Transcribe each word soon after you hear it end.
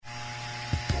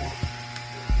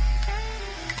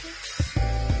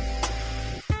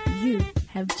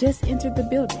have just entered the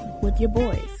building with your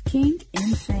boys, King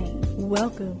and Sane.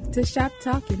 Welcome to Shop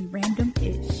Talkin'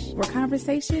 Random-ish, where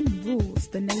conversation rules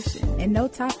the nation and no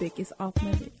topic is off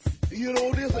limits. You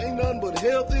know, this ain't nothing but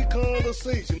healthy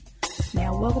conversation.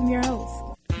 Now welcome your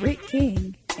hosts, Rick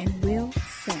King and Will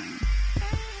Sane.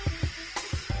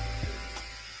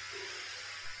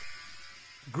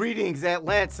 Greetings,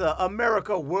 Atlanta,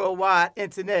 America, worldwide,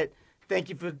 internet. Thank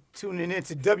you for tuning in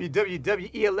to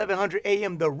WWWE 1100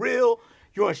 AM, The Real.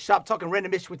 You're on Shop Talking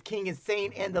Randomish with King and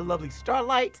Sane and the lovely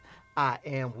Starlight. I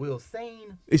am Will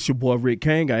Sane. It's your boy Rick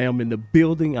King. I am in the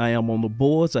building. I am on the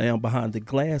boards. I am behind the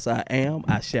glass. I am.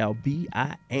 I shall be.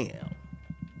 I am.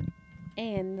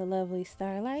 And the lovely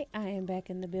Starlight. I am back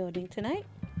in the building tonight.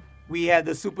 We have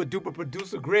the super duper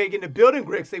producer Greg in the building.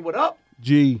 Greg, say what up.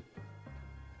 G.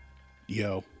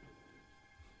 Yo.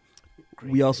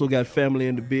 We also got family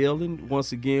in the building.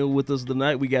 Once again with us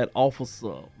tonight, we got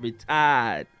Officer,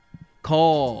 retired,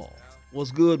 Carl.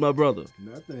 What's good, my brother?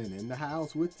 Nothing. In the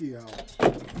house with you.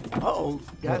 Uh-oh.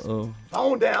 Guys,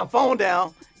 phone down,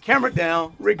 camera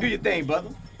down. Rick, do your thing, brother.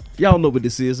 Y'all know what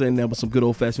this is. Ain't never some good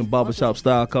old-fashioned barbershop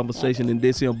style conversation. In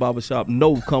this here barbershop,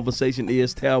 no conversation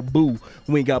is taboo.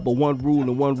 We ain't got but one rule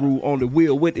and one rule on the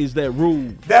wheel. What is that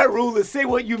rule? That rule is say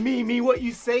what you mean what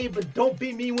you say, but don't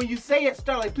be mean when you say it.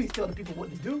 Starlight, please tell the people what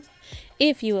to do.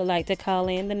 If you would like to call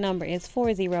in, the number is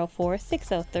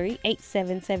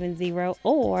 404-603-8770,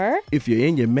 or if you're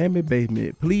in your mammy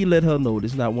basement, please let her know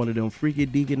it's not one of them freaky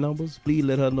deaky numbers. Please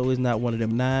let her know it's not one of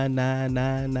them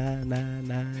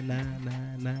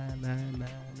 9999999999999.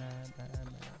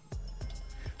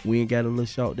 We ain't got a little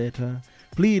short that time.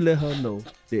 Please let her know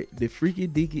that the freaky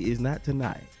deaky is not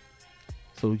tonight.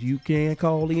 So you can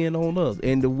call in on us.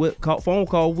 And the phone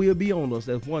call will be on us.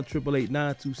 That's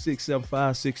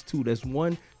 1-888-926-7562. That's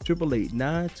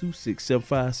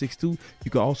 1-888-926-7562.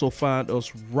 You can also find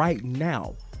us right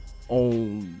now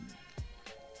on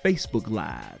Facebook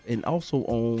Live and also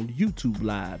on YouTube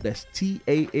Live. That's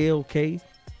TALK,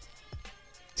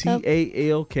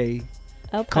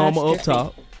 comma up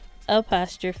top.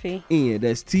 Apostrophe. And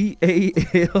that's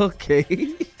TALK.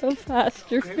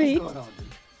 Apostrophe.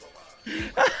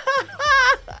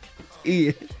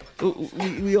 Yeah.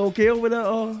 We okay over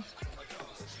there,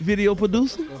 video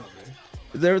producer?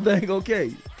 Is everything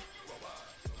okay?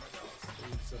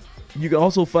 You can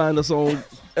also find us on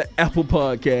Apple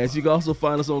Podcasts. You can also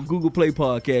find us on Google Play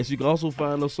Podcasts. You can also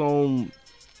find us on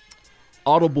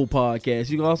Audible Podcasts.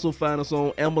 You can also find us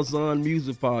on Amazon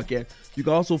Music Podcast. You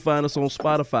can also find us on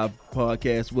Spotify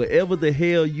Podcasts. Wherever the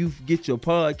hell you get your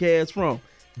podcasts from,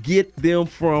 get them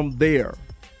from there.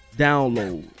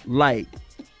 Download, like,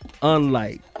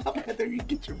 unlike. I'm after you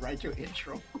get to write your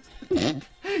intro. You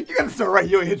gotta start writing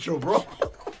your intro, bro.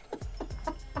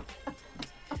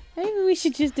 Maybe we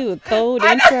should just do a cold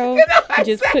intro and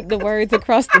just put the words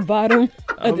across the bottom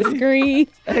of the screen.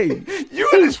 Hey, you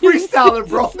and this freestyling,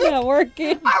 bro. It's not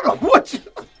working. I don't know what you.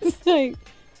 It's like,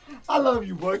 I love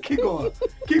you, boy. Keep going,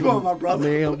 my brother.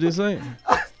 man, I'm just saying.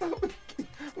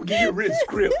 We'll give you a written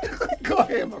script. Go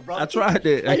ahead, my brother. I tried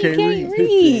that. I can't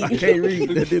read. I can't read.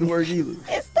 That didn't work either.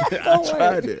 It's not I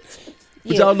tried that.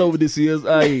 But y'all know what this is.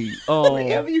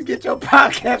 Wherever you get your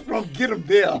podcast from, get them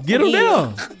there. Get them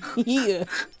there. Yeah.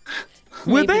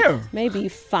 We're there. Maybe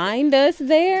find us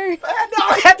there. No,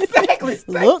 exactly.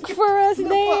 Look for us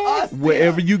there.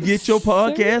 Wherever you get your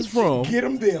podcast from, Get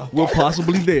them there. we're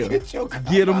possibly there.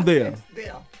 Get them there.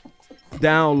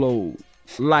 Download,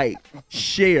 like,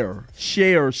 share.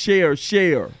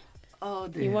 Oh,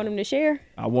 damn. You want them to share?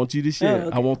 I want you to share. Oh,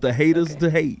 okay. I want the haters to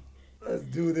hate. Let's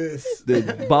do this.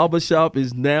 The barbershop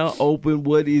is now open.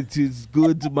 What it is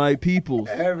good to my people.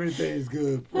 Everything's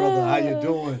good, brother. How you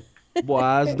doing? Boy,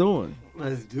 how's doing?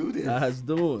 Let's do this. How's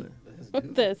doing?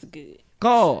 That's good.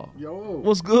 Carl, Yo.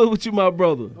 what's good with you, my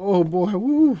brother? Oh, boy.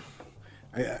 Woo.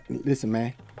 Listen,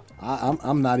 man.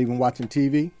 I'm not even watching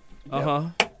TV. Uh-huh.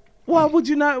 Why would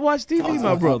you not watch TV,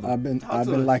 my brother? I've been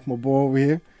like my boy over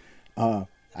here. I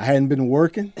hadn't been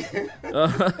working.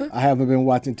 I haven't been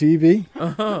watching TV.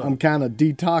 I'm kind of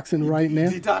detoxing right now.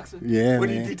 Detoxing? Yeah, Where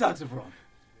man. are you detoxing from?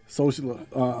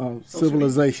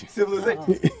 Civilization.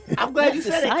 Civilization. I'm glad you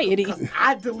said Society. it. 'Cause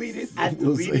I deleted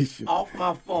Civilization. off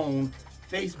my phone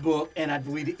Facebook and I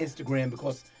deleted Instagram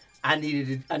because I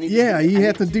needed it. Yeah, you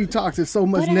have to detox. There's so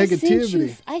much But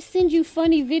negativity. I send you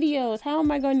funny videos. How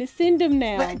am I going to send them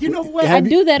now? But you know what? I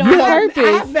do that on I have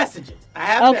purpose. messaging. I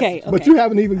have Okay. messaging. But you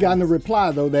haven't even gotten a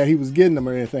reply, though, that he was getting them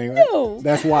or anything, right? No.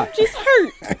 That's why. I'm just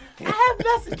hurt. I have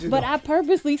messaging. But I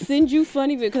purposely send you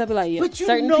funny videos because I be like, yeah, But you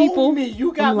certain know people. me.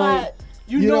 You got I'm my. like,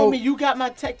 You know me. You got my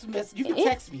text message. You can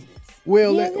text me this.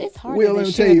 Well, it's hard let to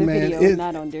me share tell you, the man. video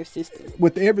not on their system.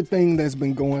 With everything that's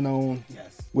been going on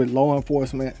with law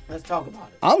enforcement, let's talk about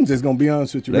it. I'm just gonna be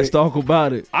honest with you. Let's Rick. talk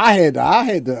about it. I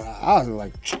was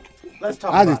like, let's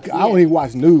talk about it. I don't even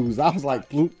watch news. I was like,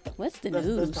 what's the news?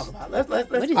 Let's talk about it.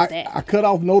 What is that? I cut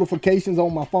off notifications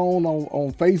on my phone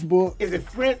on Facebook. Is it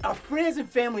are friends and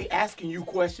family asking you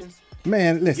questions?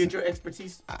 Man, listen. Get your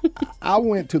expertise. I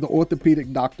went to the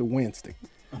orthopedic doctor Wednesday.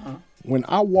 When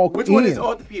I walked Which in, one is the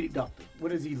orthopedic doctor?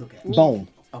 What does he look at? Bone.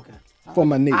 Okay. For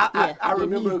my knee. I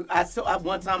remember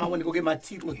one time I went to go get my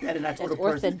teeth looked at and I told the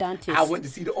person orthodontist. I went to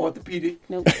see the orthopedic.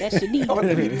 Nope, that's your knee.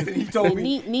 Orthopedist, and he told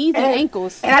me knees and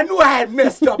ankles. And I knew I had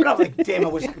messed up, and I was like, damn, I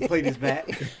wish I could play this back.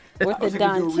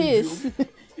 Orthodontist.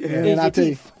 And I tell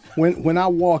you, when I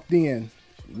walked in,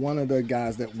 one of the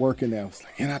guys that working there was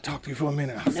like, "Can I talk to you for a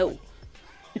minute?" No.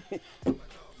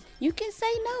 You can say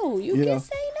no. You can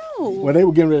say no. Well, they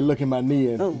were getting ready to look at my knee,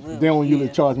 and they don't usually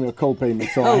charge me a copayment,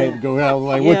 so I had to go. I was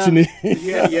like, "What you need?"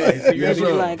 Yeah. So you like, you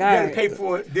all gotta right. pay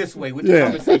for it this way with the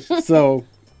conversation. So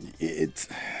it's,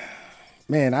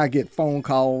 man, I get phone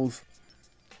calls.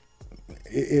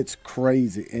 It's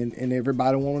crazy, and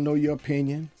everybody want to know your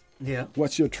opinion. Yeah.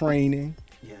 What's your training?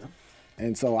 Yeah.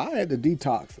 And so I had to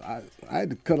detox. I had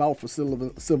to cut off of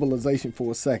civilization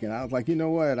for a second. I was like, you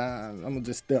know what? I'm going to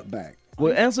just step back.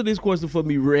 Well, answer this question for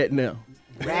me right now.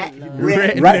 Right now.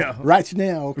 Right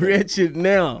now. Okay. Right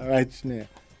now. Right now.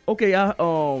 Okay,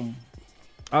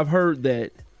 I've heard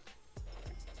that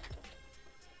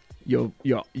your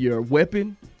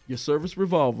weapon, your service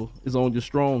revolver, is on your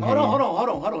strong hand.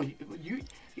 Hold on. You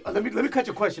let me cut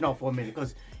your question off for a minute,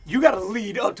 because you got to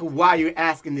lead up to why you're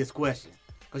asking this question.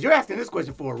 Because you're asking this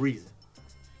question for a reason.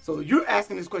 So you're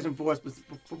asking this question for us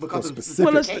because of the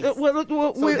specific case. We're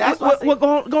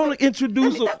going to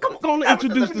introduce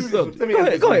the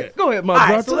subject. Go ahead, my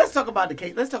brother. All right, so let's talk about the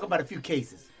case. Let's talk about a few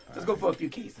cases. Let's go for a few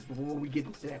cases before we get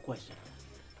into that question.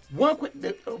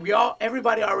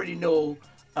 Everybody already know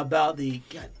about the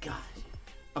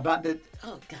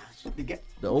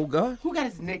old guy. Who got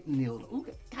his neck nailed?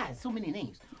 God, so many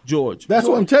names. George. That's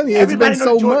what I'm telling you. It's been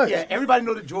so much. Yeah, everybody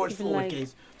know the George Floyd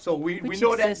case. So we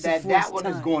know that one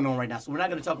is going on right now. So we're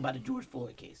not going to talk about the George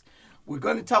Floyd case. We're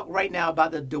going to talk right now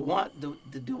about the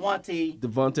Devontae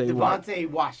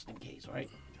Washington case, right?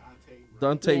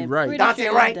 Dante Wright. Dante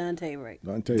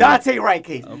Wright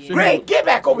case. Greg, get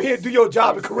back over here and do your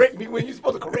job and correct me when you're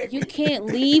supposed to correct me. You can't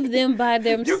leave them by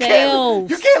themselves.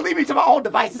 You can't leave me to my own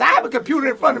devices. I have a computer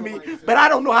in front of me, but I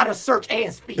don't know how to search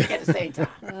and speak at the same time.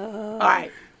 All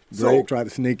right. Greg tried to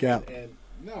sneak out. And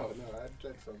no, I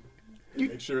checked some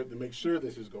to make sure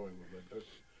this is going well.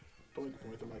 Point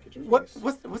the mic at your face.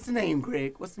 What's the name,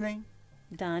 Greg? What's the name?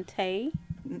 Dante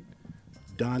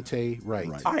Wright.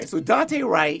 All right, so Dante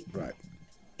Wright. Right.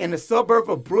 In the suburb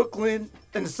of Brooklyn,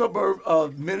 in the suburb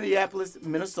of Minneapolis,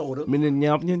 Minnesota,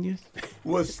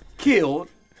 was killed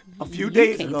a few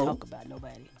days ago. Can't talk about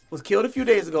nobody. Was killed a few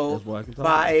days ago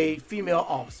by a female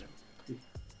officer.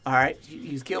 All right,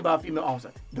 he was killed by a female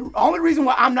officer. The only reason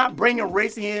why I'm not bringing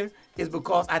race in here is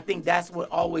because I think that's what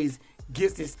always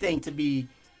gets this thing to be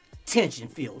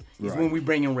tension-filled, is when we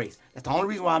bring in race. That's the only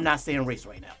reason why I'm not saying race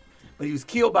right now. But he was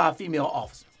killed by a female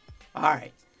officer. All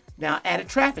right, now at a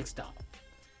traffic stop.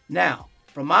 Now,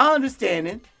 from my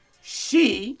understanding,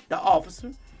 the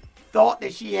officer, thought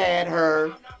that she had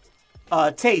her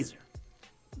taser.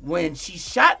 When she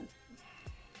shot,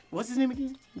 what's his name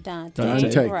again?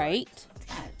 Dante. Wright.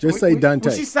 Just say Dante.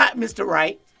 When she shot Mr.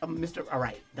 Wright,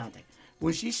 Dante.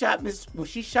 When she shot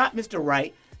Mr.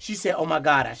 Wright, she said, "Oh my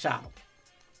God, I shot him."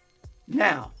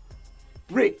 Now,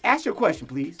 Rick, ask your question,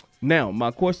 please. Now,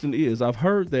 my question is, I've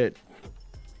heard that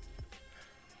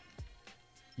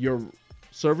your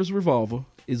service revolver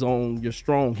is on your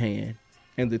strong hand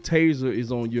and the taser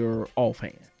is on your off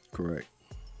hand. Correct.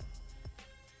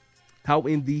 How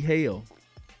in the hell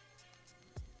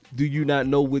do you not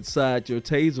know which side your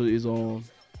taser is on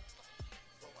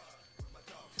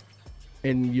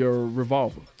and your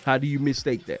revolver? How do you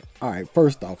mistake that? All right,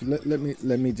 first off,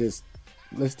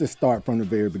 let's just start from the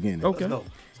very beginning. Okay. Let's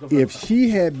go If she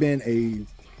had been a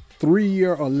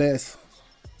 3-year or less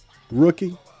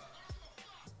rookie,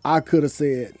 I could have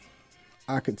said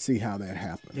I could see how that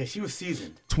happened. Yeah, she was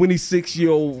seasoned.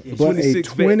 26-year-old, But a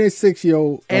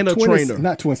 26-year-old and a trainer.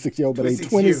 Not 26-year-old, but a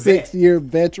 26-year 26-year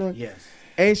veteran. Yes.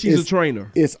 And she's a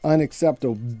trainer. It's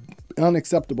unacceptable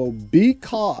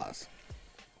because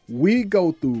we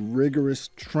go through rigorous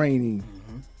training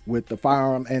with the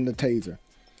firearm and the taser.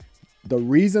 The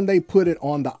reason they put it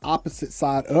on the opposite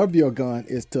side of your gun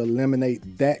is to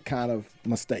eliminate that kind of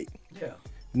mistake. Yeah.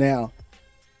 Now,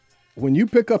 when you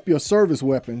pick up your service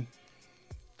weapon,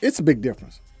 it's a big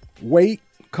difference. Weight,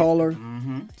 color,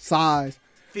 size.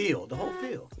 Feel, the whole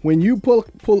feel. When you pull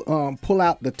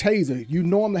out the taser, you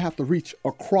normally have to reach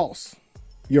across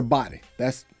your body.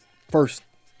 That's first.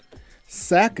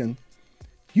 Second,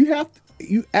 you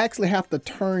actually have to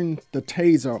turn the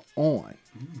taser on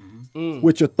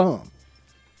with your thumb.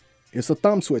 It's a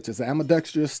thumb switch. It's an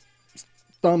ambidextrous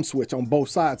thumb switch on both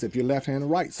sides if you're left hand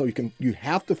and right. So you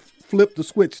have to flip the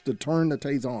switch to turn the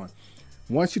taser on.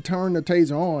 Once you turn the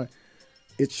taser on,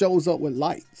 it shows up with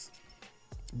lights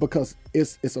because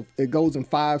it goes in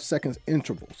 5 seconds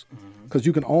intervals because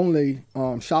you can only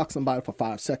shock somebody for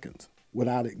 5 seconds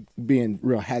without it being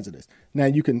real hazardous. Now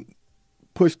you can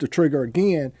push the trigger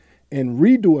again and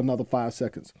redo another 5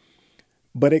 seconds,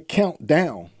 but it count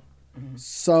down.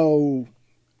 So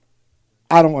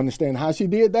I don't understand how she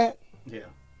did that. Yeah.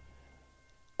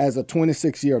 As a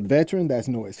 26-year veteran, that's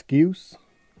no excuse.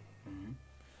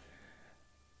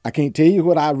 I can't tell you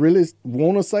what I really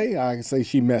want to say. I can say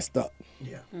she messed up.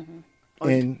 Yeah. Oh,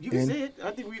 and you can say it. I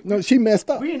think no, she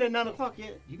messed up. We ain't at 9 o'clock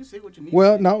yet. You can say what you need.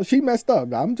 Well, to say. no, she messed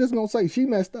up. I'm just gonna say she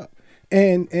messed up.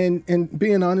 And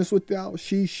being honest with y'all,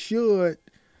 she should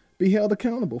be held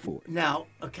accountable for it. Now,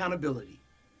 accountability.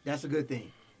 That's a good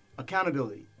thing.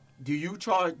 Accountability. Do you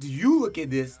look at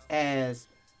this as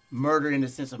murder in the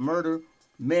sense of murder,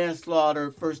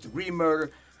 manslaughter, first degree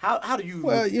murder? How do you?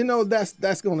 Well, you know,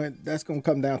 that's gonna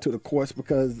come down to the courts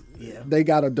because they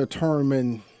gotta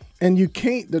determine, and you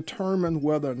can't determine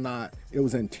whether or not it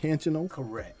was intentional.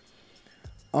 Correct.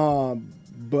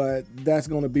 But that's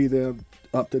gonna be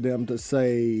up to them to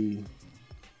say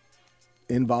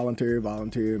involuntary,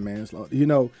 voluntary manslaughter. You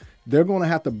know, they're gonna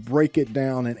have to break it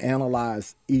down and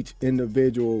analyze each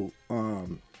individual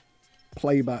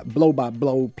blow by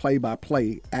blow, play by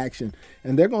play action.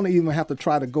 And they're going to even have to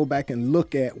try to go back and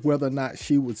look at whether or not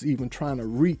she was even trying to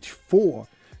reach for.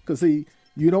 Because, see,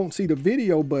 you don't see the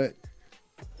video, but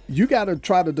you got to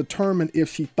try to determine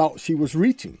if she thought she was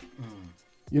reaching.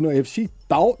 You know, if she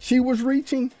thought she was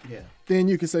reaching, then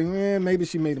you can say, maybe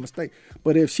she made a mistake.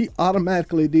 But if she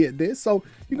automatically did this, so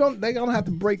they're going to have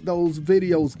to break those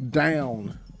videos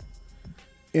down.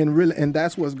 And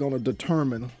that's what's going to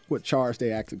determine what charge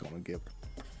they actually going to give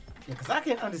her. Because I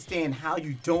can understand how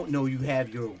you don't know you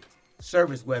have your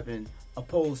service weapon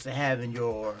opposed to having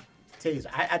your taser.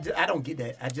 I don't get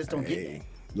that. I just don't get that.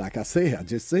 Like I say, I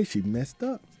just say she messed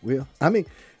up. Well, I mean,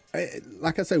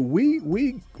 like I said,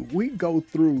 we go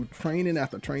through training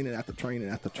after training after training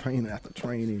after training after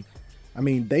training. I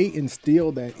mean, they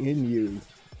instill that in you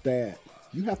that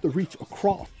you have to reach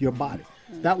across your body.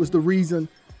 That was the reason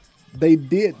they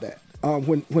did that.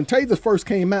 When tasers first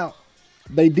came out,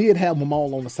 they did have them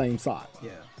all on the same side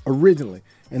originally.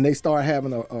 And they started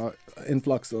having an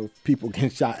influx of people getting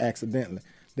shot accidentally.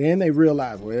 Then they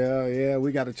realized,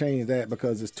 we got to change that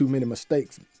because there's too many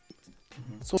mistakes.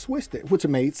 So switched it, which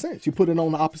made sense. You put it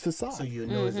on the opposite side. So you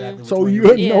know exactly so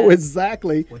you know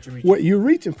exactly what you're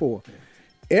reaching for.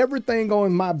 Yeah. Everything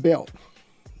on my belt.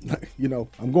 You know,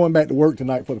 I'm going back to work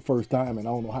tonight for the first time, and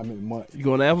I don't know how many months. You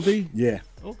going to Applebee? Yeah.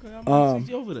 Okay, I'm going to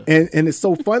see you over there. And it's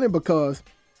so funny because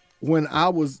when I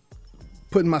was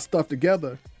putting my stuff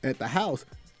together at the house,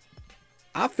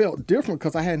 I felt different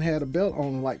because I hadn't had a belt on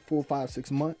in like 4, 5,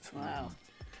 6 months. Wow.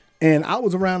 And I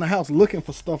was around the house looking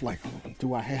for stuff like,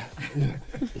 do I have?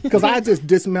 Because I just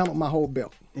dismantled my whole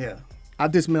belt. Yeah. I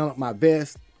dismantled my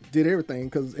vest, did everything.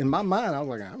 Because in my mind, I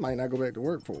was like, I might not go back to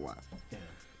work for a while. Yeah.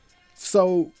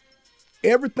 So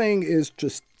everything is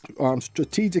just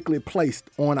strategically placed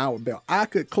on our belt. I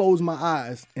could close my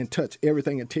eyes and touch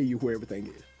everything and tell you where everything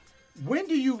is. When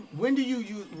do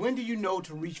you know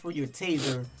to reach for your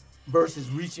taser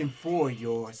versus reaching for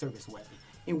your service weapon?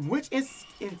 In which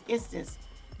instance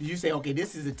do you say, okay,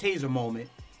 this is a taser moment,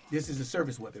 this is a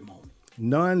service weapon moment?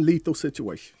 Non-lethal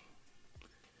situation.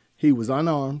 He was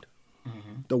unarmed.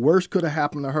 Mm-hmm. The worst could have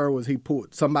happened to her was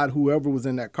whoever was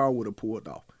in that car would have pulled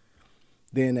off.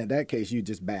 Then in that case, you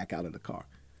just back out of the car.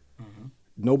 Mm-hmm.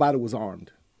 Nobody was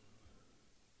armed.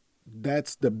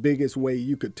 That's the biggest way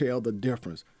you could tell the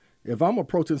difference. If I'm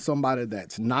approaching somebody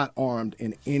that's not armed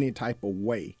in any type of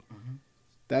way,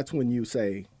 that's when you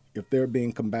say, if they're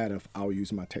being combative, I'll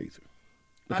use my taser.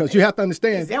 Because you have to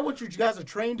understand. Is that what you guys are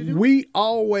trained to do? We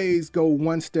always go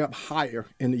one step higher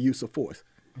in the use of force.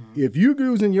 Mm-hmm.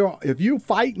 If you're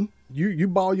fighting, you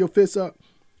ball your fists up,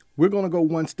 we're going to go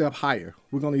one step higher.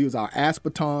 We're going to use our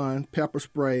aspartame, pepper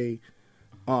spray,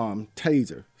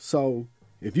 taser. So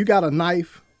if you got a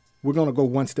knife, we're going to go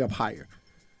one step higher.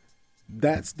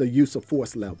 That's the use of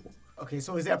force level. Okay,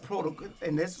 so is that protocol?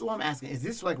 And this is what I'm asking. Is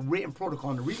this like written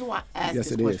protocol? And the reason why I ask Yes,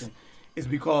 this question is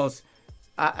because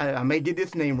I may get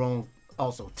this name wrong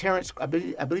also. Terrence, I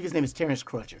believe his name is Terrence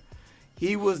Crutcher.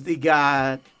 He was the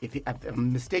guy, if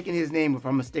I'm mistaking his name, if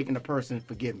I'm mistaking the person,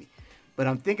 forgive me. But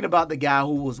I'm thinking about the guy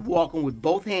who was walking with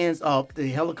both hands up. The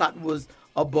helicopter was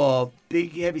above.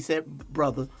 Big, heavy-set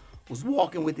brother was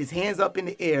walking with his hands up in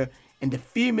the air, and the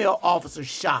female officer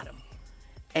shot him.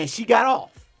 And she got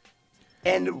off.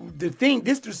 And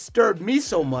this disturbed me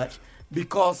so much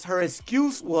because her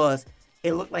excuse was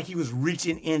it looked like he was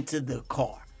reaching into the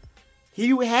car. He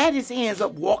had his hands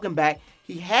up walking back.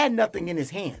 He had nothing in his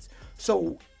hands.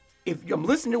 So if I'm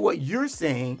listening to what you're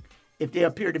saying, if they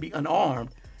appear to be unarmed,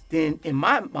 then in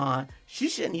my mind, she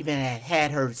shouldn't even have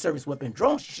had her service weapon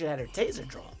drawn. She should have had her taser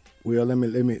drawn. Well, let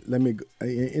me.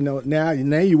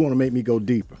 Now you want to make me go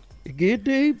deeper. Get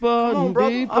deeper. Come on,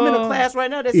 brother. Deeper. I'm in a class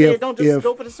right now that said don't just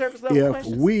go for the surface level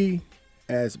questions. If we,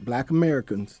 as Black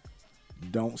Americans,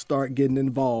 don't start getting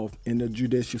involved in the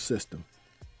judicial system,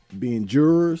 being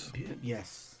jurors,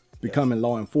 becoming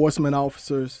law enforcement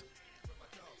officers,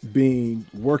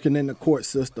 working in the court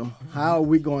system, how are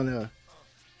we going to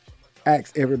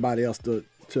ask everybody else to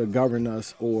govern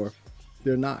us, or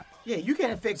they're not? Yeah, you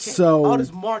can't affect change. So, all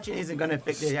this marching isn't going to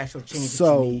affect the actual change.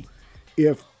 So,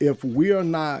 if we are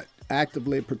not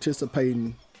actively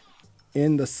participating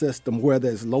in the system, whether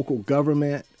it's local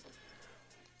government,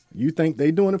 you think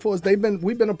they're doing it for us?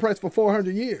 We've been oppressed for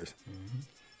 400 years. Mm-hmm.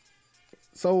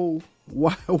 So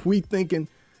why are we thinking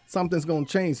something's going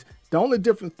to change? The only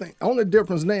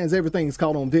difference now is everything's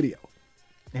caught on video.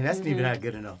 And that's even not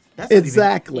good enough.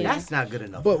 Exactly. That's not good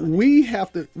enough. But we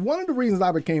have to. One of the reasons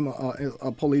I became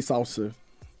a police officer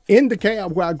in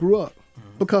DeKalb, where I grew up,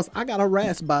 because I got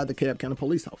harassed by the DeKalb County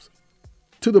police officer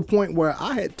to the point where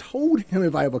I had told him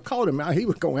if I ever caught him out, he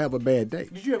was going to have a bad day.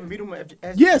 Did you ever meet him?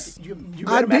 Yes, you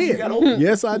I met him after you did. got older?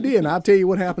 Yes, I did. And I'll tell you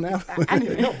what happened after. I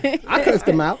didn't know. I cussed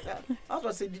him out. I was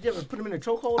about to say, did you ever put him in a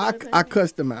chokehold? I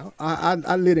cussed him out.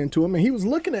 I lit into him, and he was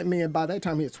looking at me, and by that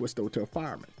time he had switched over to a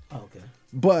fireman. Oh, okay.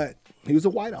 But he was a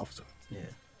white officer. Yeah.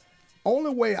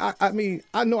 Only way, I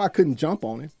know I couldn't jump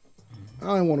on him.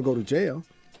 I didn't want to go to jail.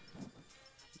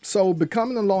 So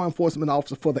becoming a law enforcement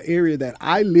officer for the area that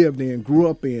I lived in, grew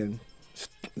up in,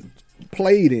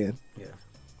 played in,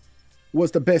 was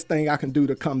the best thing I can do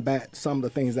to combat some of the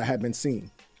things I had been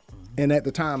seeing. And at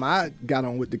the time I got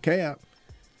on with DeKalb,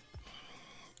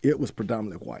 it was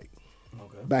predominantly white.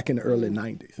 Okay. Back in the early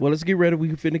 90s. Well, let's get ready. We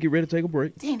finna get ready to take a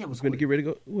break. Dang, that was finna get ready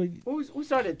to go. We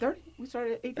started at 30? We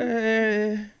started at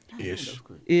 18? Ish.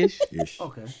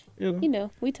 Okay. You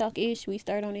know, we talk ish. We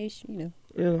start on ish, you know.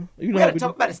 Yeah. We got to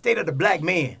talk about the state of the black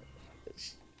man.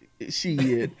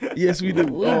 Shit. Yes, we do.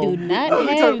 We do not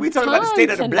have we talking about the state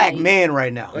of the black man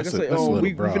right now. Like I said,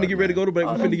 we finna get ready to go to break.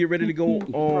 We finna get ready to go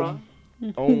on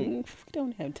we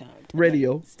don't have time.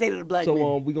 Radio. State of the black man.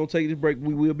 So we're going to take this break.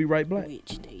 We will be right back.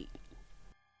 Which state?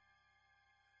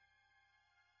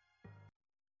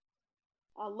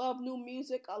 I love new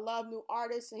music. I love new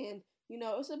artists. And, you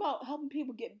know, it's about helping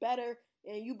people get better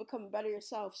and you becoming better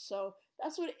yourself. So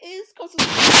that's what it is. I'm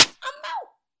out.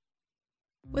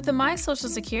 With a My Social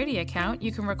Security account,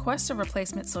 you can request a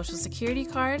replacement Social Security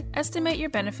card, estimate your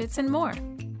benefits, and more.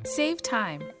 Save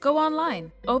time. Go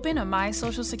online. Open a My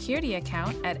Social Security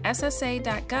account at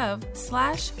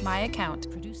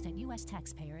ssa.gov/myaccount. Produced at U.S.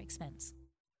 taxpayer expense.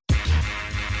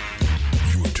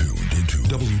 You are tuned into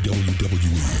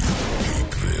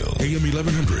WWE Hapeville, AM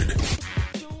 1100.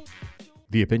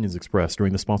 The opinions expressed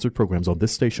during the sponsored programs on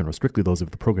this station are strictly those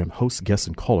of the program hosts, guests,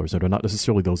 and callers and are not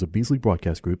necessarily those of Beasley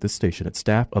Broadcast Group, this station, its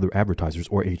staff, other advertisers,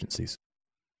 or agencies.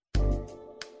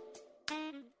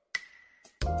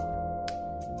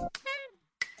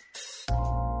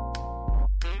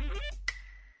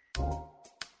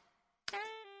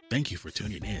 Thank you for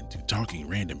tuning in to Talking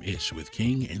Random-ish with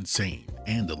King and Sane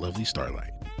and the lovely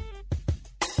Starlight.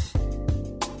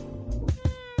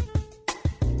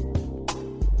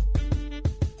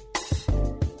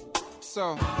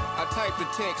 So, I typed a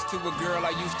text to a girl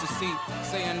I used to see,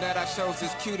 saying that I chose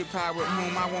this cutie pie with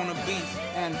whom I want to be.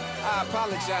 And I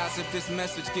apologize if this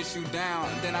message gets you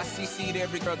down. Then I CC'd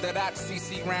every girl that I'd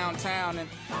CC round town. And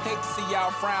hate to see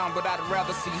y'all frown, but I'd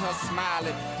rather see her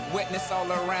smiling. Wetness all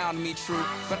around me, true,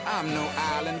 but I'm no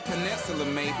island. Peninsula,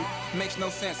 maybe. Makes no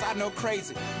sense, I know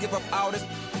crazy. Give up all this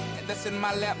that's in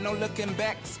my lap, no looking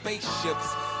back.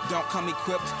 Spaceships don't come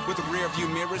equipped with rear view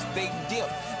mirrors. They dip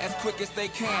as quick as they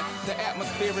can. The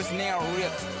atmosphere is now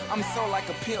ripped. I'm so like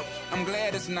a pimp. I'm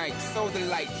glad it's night. So the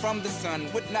light from the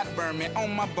sun would not burn me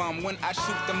on my bum when I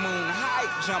shoot the moon. High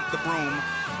jump the broom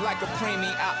like a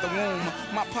preemie out the womb.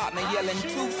 My partner yelling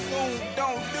too soon.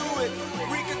 Don't do it.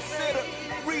 Reconsider.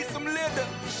 Read some litter.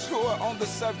 Sure on the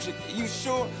subject. You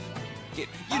sure? it.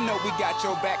 You know we got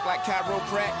your back like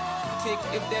chiropractic.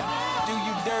 If that do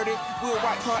you dirty, we'll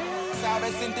wipe her out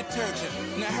as in detergent.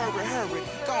 Now hurry,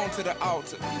 go on to the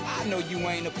altar. I know you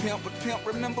ain't a pimp, but pimp,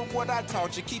 remember what I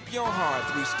taught you. Keep your heart,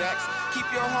 3 stacks.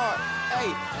 Keep your heart,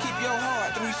 hey, keep your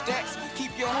heart, 3 stacks.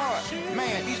 Keep your heart.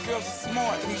 Man, these girls are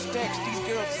smart, 3 stacks. These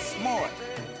girls are smart.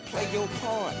 Play your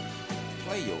part.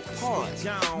 Play your part.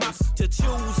 To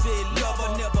choose it,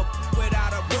 lover, never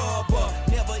without a rubber.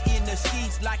 Never in the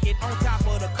sheets like it on top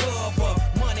of the cover.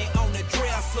 Money on the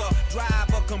dresser, drive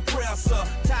a compressor.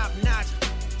 Top notch,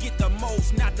 get the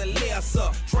most, not the lesser.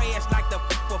 Trash like the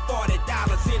for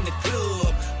 $40 in the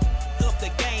club. Up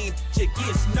the game, she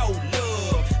gets no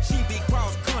love. She be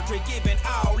cross country, giving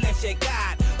all that she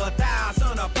got.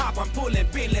 1,000 a pop, I'm pulling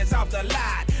Bentleys off the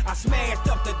lot. I smashed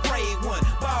up the gray one,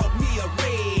 bought me a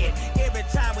red. Every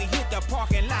time we hit the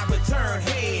parking lot, return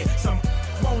head. Some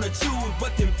wanna choose,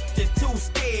 but them just too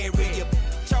scary. You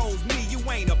chose me, you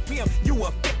ain't a pimp, you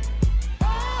a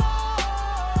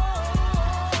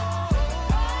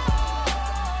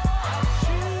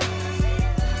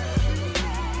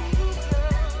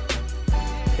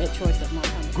That choice of mine.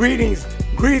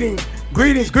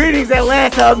 Greetings,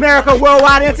 Atlanta, America,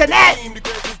 worldwide, internet.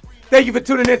 Thank you for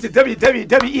tuning in to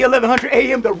WWWE 1100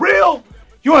 AM, The Real.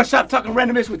 You on Shop Talking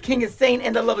Randomish with King Insane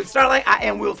and the lovely Starlight. I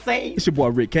am Will Sane. It's your boy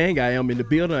Rick King. I am in the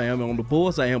building. I am on the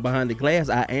boards. I am behind the glass.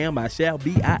 I am. I shall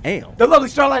be. I am. The lovely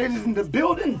Starlight is in the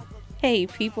building. Hey,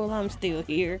 people, I'm still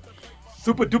here.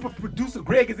 Super duper producer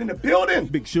Greg is in the building.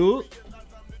 Big Shug.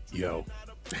 Yo.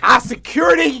 Our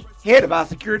security, head of our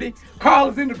security, Carl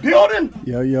is in the building.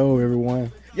 Yo,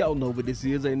 everyone. Y'all know what this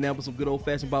is. Ain't now but some good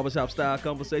old-fashioned barbershop style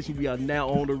conversation. We are now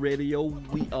on the radio.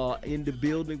 We are in the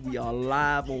building. We are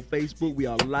live on Facebook. We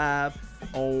are live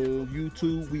on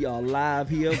YouTube. We are live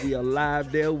here. We are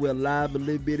live there. We're live a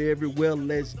little bit everywhere.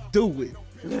 Let's do it.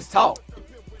 Let's talk.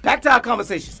 Back to our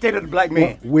conversation. State of the black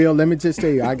man. Will, let me just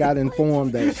tell you, I got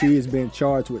informed that she has been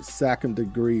charged with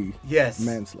second-degree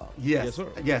manslaughter. Yes, sir.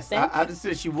 Yes. I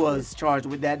understood she was charged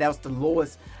with that. That was the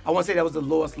lowest. I want to say that was the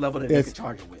lowest level that they could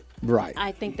charge her with. Right.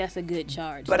 I think that's a good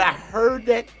charge. But I heard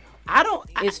that.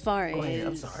 As far as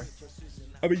I'm sorry.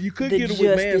 I mean, you could the get it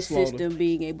with manslaughter. justice system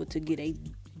being able to get a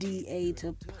DA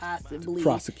to possibly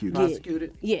prosecute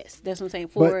it. Yes, that's what I'm saying.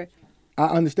 But I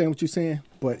understand what you're saying,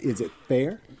 but is it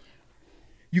fair?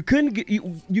 You couldn't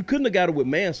have got it with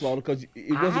manslaughter because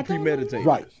it wasn't premeditated.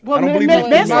 Right. Well, I don't believe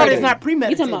manslaughter is not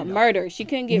premeditated. You're talking about murder. She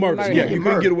couldn't get murder. Yeah, you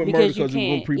couldn't get it with murder because it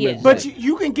wasn't premeditated. But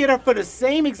you can get her for the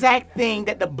same exact thing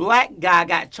that the black guy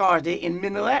got charged in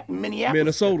Minneapolis.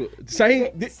 Minnesota. Same.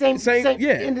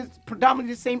 Yeah. In the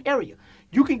predominantly the same area.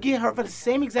 You can get her for the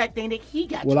same exact thing that he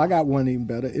got. Well, I got one even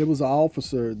better. It was an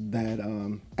officer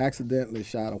that accidentally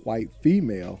shot a white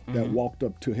female that walked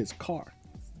up to his car.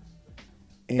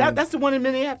 That's the one in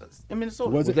Minneapolis, in Minnesota.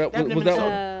 Was it? That was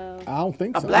Minnesota? I don't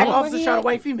think so. A black officer shot a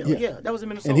white female. Yeah, that was in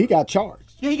Minnesota. And he got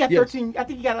charged. Yeah, he got 13. I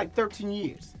think he got like 13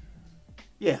 years.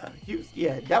 Yeah,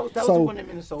 that was the one in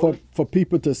Minnesota. For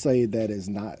people to say that is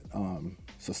not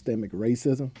systemic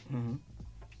racism,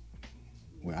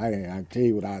 well, I tell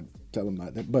you what I tell them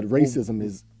about that. But racism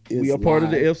is we are part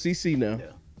of the FCC now.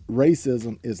 Yeah.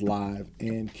 Racism is live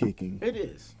and kicking. It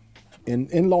is.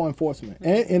 In law enforcement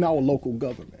and in our local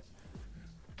government.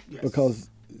 Yes. Because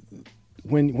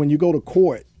when you go to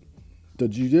court, the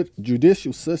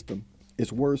judicial system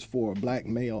is worse for black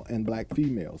male and black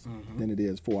females than it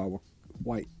is for our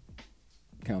white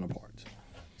counterparts.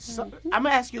 So, I'm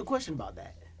gonna ask you a question about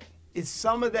that. Is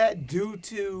some of that due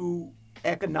to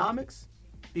economics?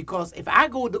 Because if I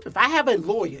have a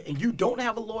lawyer and you don't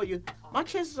have a lawyer, my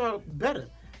chances are better.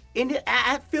 And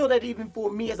I feel that even for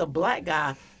me as a black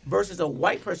guy versus a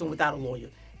white person without a lawyer,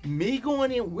 me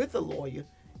going in with a lawyer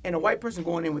and a white person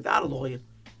going in without a lawyer,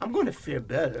 I'm going to fare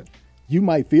better. You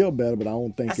might feel better, but I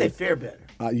don't think. I say fare better.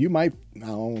 You might. I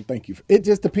don't think you. It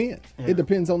just depends. Yeah. It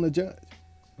depends on the judge.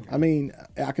 Okay. I mean,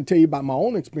 I can tell you about my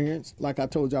own experience. Like I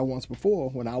told y'all once before,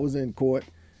 when I was in court,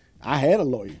 I had a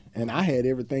lawyer and I had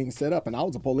everything set up, and I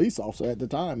was a police officer at the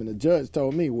time. And the judge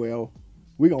told me, "Well,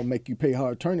 we're gonna make you pay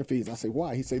her attorney fees." I said,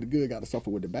 "Why?" He said, "The good got to suffer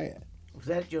with the bad." Was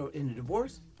that in the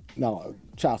divorce? No,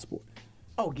 child support.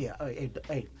 Oh yeah.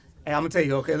 Hey, I'm gonna tell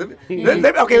you. Okay, let me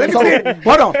clear.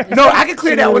 Hold on. No, I can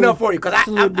clear that one up for you because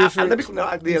let me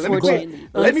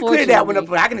clear that one up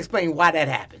for you. I can explain why that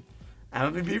happened.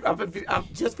 I'm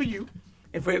just for you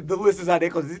and for the listeners out there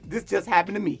because this just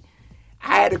happened to me.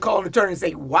 I had to call an attorney and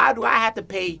say, why do I have to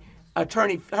pay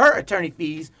her attorney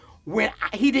fees when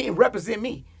he didn't represent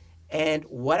me? And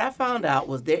what I found out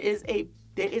was there is a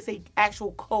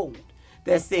actual code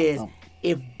that says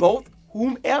if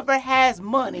whomever has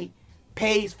money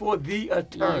pays for the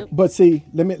attorney. But see,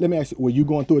 let me ask you, were you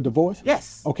going through a divorce?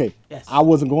 Yes. Okay. Yes. I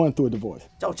wasn't going through a divorce.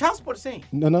 So child support is same.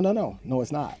 No,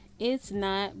 it's not. It's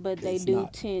not, but they It's do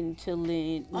not. tend to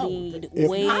lean It's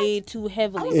way not? too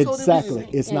heavily. Exactly.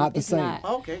 It's And not the it's same. not.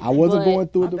 Okay. I wasn't But- going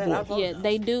through a I bet divorce. I Yeah,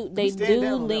 they do. They stand do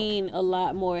down on that lean a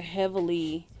lot more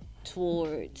heavily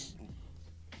towards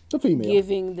The female.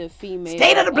 giving the female.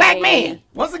 State of the black a- man.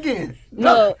 Once again.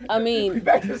 No, I We mean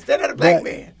back to the state of the black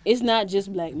But- man. it's not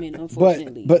just black men,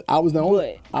 unfortunately. But I was the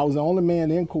only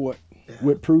man in court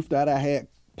with proof that I had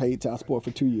paid child support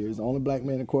for 2 years. The only black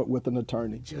man in court with an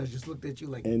attorney. Judge just looked at you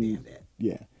like, And damn that.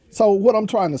 yeah. So what I'm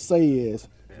trying to say is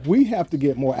we have to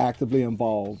get more actively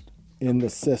involved in the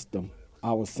system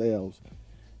ourselves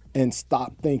and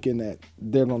stop thinking that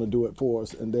they're going to do it for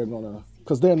us and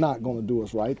because they're not going to do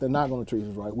us right. They're not going to treat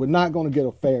us right. We're not going to get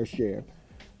a fair share,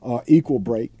 equal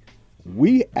break.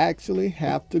 We actually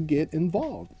have to get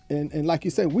involved. And like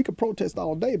you said, we could protest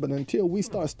all day, but until we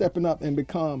start stepping up and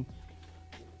become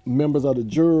members of the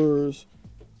jurors,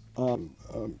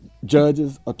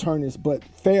 judges, attorneys, but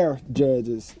fair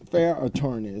judges, fair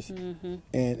attorneys,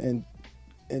 and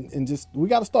just we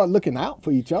got to start looking out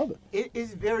for each other. It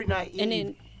is very naive. And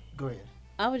then go ahead.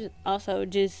 I was also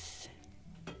just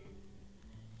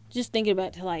thinking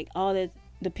about like all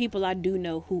the people I do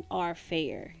know who are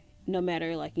fair, no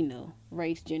matter like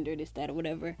race, gender, this, that, or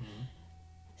whatever.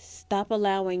 Stop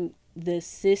allowing the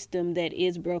system that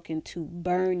is broken to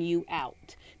burn you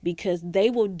out, because they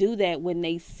will do that when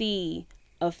they see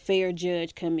a fair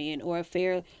judge come in or a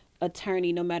fair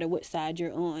attorney, no matter what side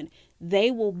you're on. They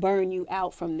will burn you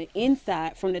out from the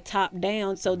inside, from the top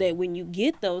down, so that when you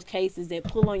get those cases that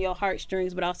pull on your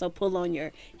heartstrings but also pull on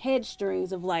your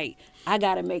headstrings of like, I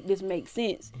gotta make this make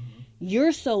sense,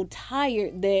 you're so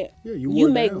tired that you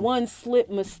make one slip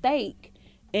mistake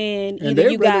and either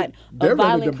you got a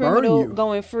violent criminal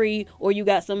going free or you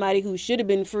got somebody who should have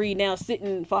been free now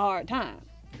sitting for a hard time.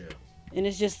 And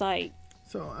it's just like,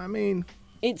 so I mean,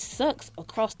 it sucks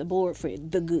across the board for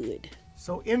the good.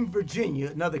 So in Virginia,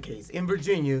 another case, in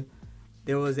Virginia,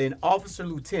 there was an officer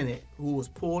lieutenant who was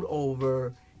pulled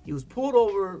over. He was pulled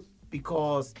over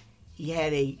because he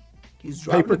was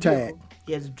driving paper a vehicle.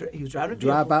 tag. He was driving a vehicle.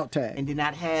 Drive out tag. And did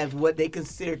not have what they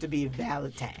considered to be a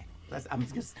valid tag.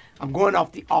 I'm going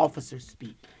off the officer's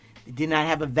speak. They did not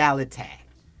have a valid tag.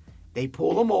 They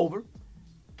pulled him over.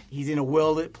 He's in a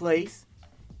well-lit place.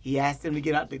 They asked him to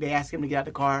get out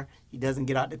the car. He doesn't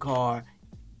get out the car.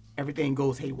 Everything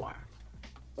goes haywire.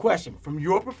 Question from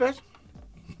your professional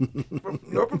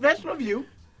view,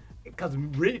 because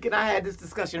Rick and I had this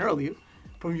discussion earlier.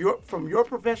 From your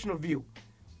professional view,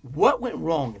 what went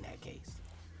wrong in that case?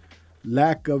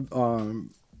 Lack of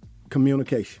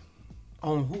communication.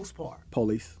 On whose part?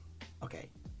 Police. Okay.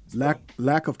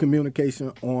 Lack of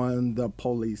communication on the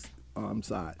police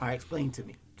side. All right, explain to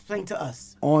me. Explain to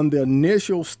us. On the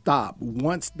initial stop,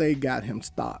 once they got him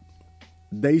stopped,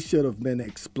 they should have been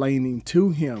explaining to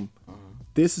him,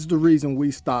 this is the reason we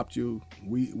stopped you.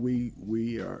 We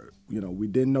are, we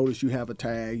didn't notice you have a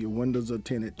tag. Your windows are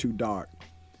tinted too dark.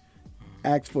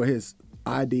 Ask for his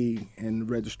ID and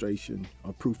registration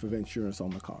or proof of insurance on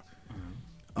the car.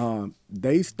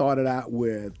 They started out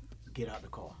with get out the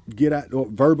car.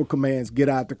 Verbal commands, get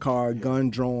out the car, gun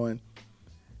drawn.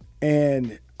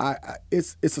 And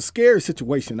it's a scary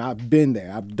situation. I've been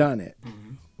there. I've done it.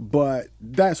 But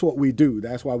that's what we do.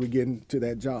 That's why we get into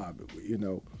that job.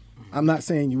 I'm not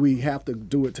saying we have to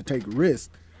do it to take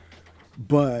risks,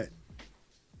 but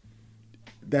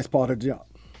that's part of the job.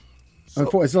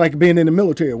 So, it's like being in the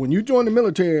military. When you joined the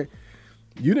military,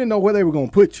 you didn't know where they were going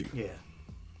to put you. Yeah.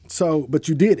 So, but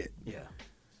you did it. Yeah.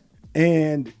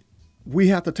 And we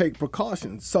have to take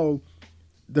precautions. So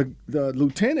the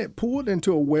lieutenant pulled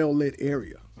into a well-lit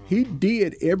area. He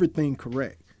did everything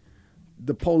correct.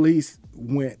 The police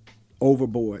went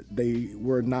overboard. They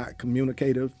were not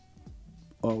communicative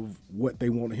of what they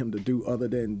wanted him to do other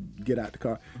than get out the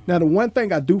car. Now, the one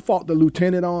thing I do fault the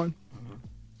lieutenant on,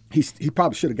 he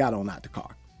probably should have got on out the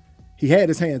car. He had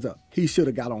his hands up. He should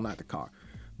have got on out the car.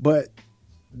 But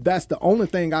that's the only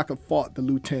thing I could fault the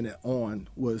lieutenant on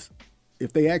was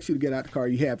if they ask you to get out the car,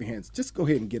 you have your hands. Just go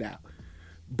ahead and get out.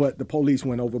 But the police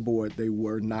went overboard. They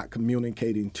were not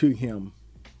communicating to him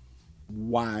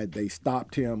why they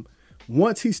stopped him.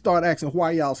 Once he started asking,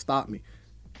 why y'all stopped me?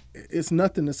 It's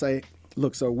nothing to say,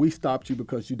 look, sir, we stopped you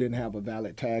because you didn't have a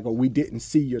valid tag or we didn't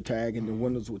see your tag and the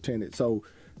windows were tinted. So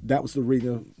that was the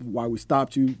reason why we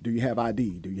stopped you. Do you have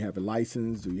ID? Do you have a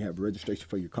license? Do you have registration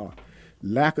for your car?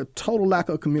 Total lack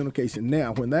of communication.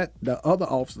 Now, when the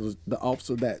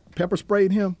officer that pepper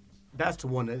sprayed him, that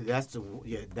one.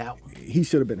 He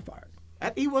should have been fired.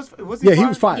 He was fired? He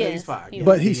was fired. Yeah, he's fired. Yeah.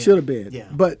 But he should have been. Yeah.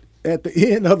 But at the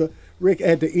end of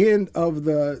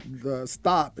the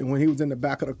stop, and when he was in the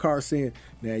back of the car saying,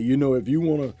 "Now if you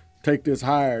want to take this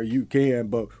higher, you can,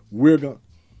 but we're gonna."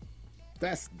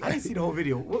 I didn't see the whole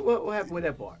video. What happened with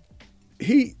that part?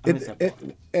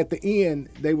 At the end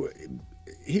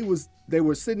they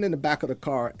were sitting in the back of the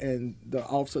car, and the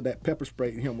officer that pepper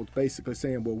sprayed him was basically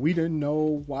saying, "Well, we didn't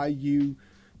know why you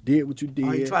did what you did."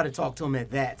 Oh, you tried to talk to him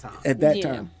at that time.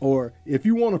 Time. Or if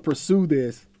you want to pursue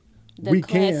this, we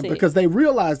can, because they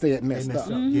realized they had messed up.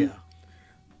 Yeah.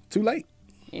 Too late.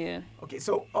 Yeah. Okay,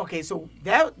 so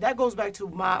that goes back to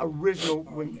my original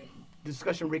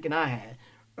discussion Rick and I had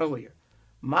earlier.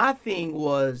 My thing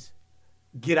was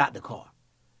get out the car.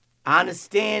 I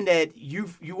understand that you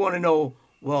want to know,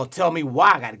 well, tell me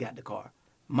why I got to get out the car.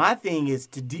 My thing is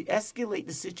to de-escalate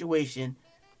the situation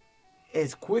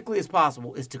as quickly as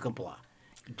possible is to comply.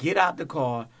 Get out the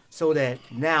car so that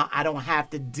now I don't have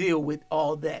to deal with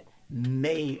all that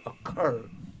may occur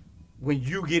when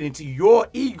you get into your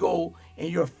ego and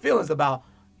your feelings about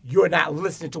you're not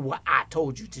listening to what I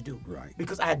told you to do. Right.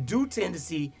 Because I do tend to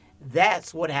see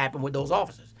that's what happened with those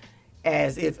officers.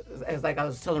 As like I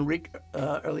was telling Rick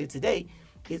earlier today,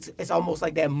 it's almost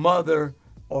like that mother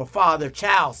or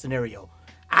father-child scenario.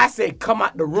 I say, come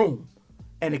out the room.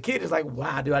 And the kid is like,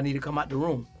 why do I need to come out the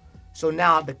room? So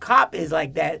now the cop is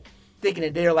like that, thinking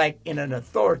that they're like in an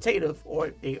authoritative,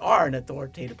 or they are in an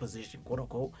authoritative position, quote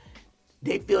unquote.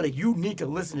 They feel that you need to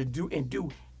listen to do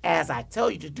as I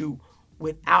tell you to do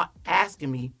without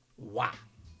asking me why.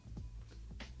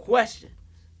 Question.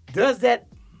 Does the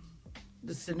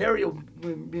scenario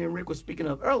when me and Rick was speaking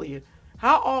of earlier,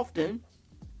 how often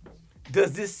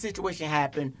does this situation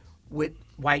happen with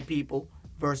white people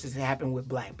versus it happen with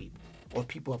black people or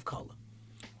people of color?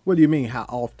 What do you mean, how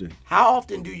often? How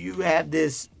often do you have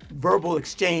this verbal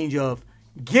exchange of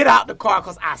get out the car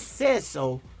because I said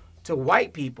so to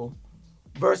white people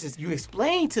versus you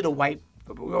explain to the white,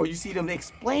 or you see them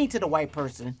explain to the white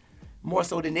person more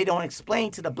so than they don't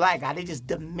explain to the black guy. They just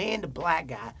demand the black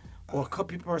guy or a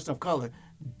person of color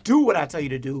do what I tell you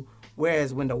to do.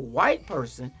 Whereas when the white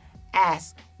person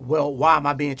asks, well, why am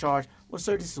I being charged? Well,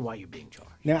 sir, this is why you're being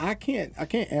charged. Now, I can't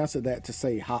answer that to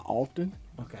say how often,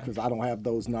 okay, because I don't have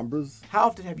those numbers. How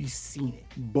often have you seen it?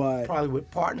 But probably with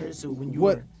partners who when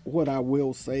you what I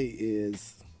will say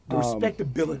is the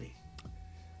respectability.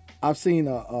 I've seen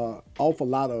an awful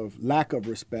lot of lack of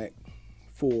respect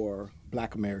for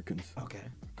black Americans, okay,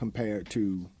 compared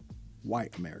to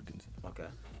white Americans. Okay.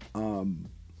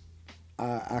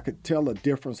 I could tell a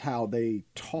difference how they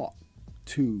talk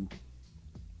to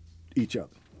each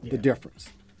other, the difference.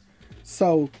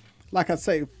 So, like I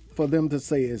say, for them to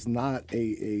say it's not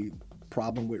a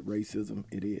problem with racism,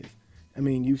 it is. I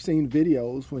mean, you've seen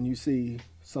videos when you see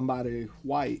somebody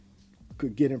white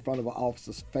could get in front of an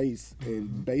officer's face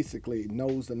and basically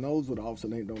nose to nose with the officer,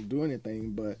 they don't do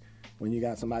anything, but when you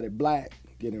got somebody black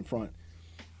get in front,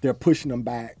 they're pushing them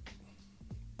back,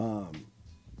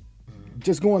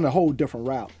 just going a whole different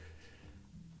route.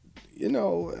 You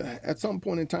know, at some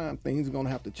point in time, things are going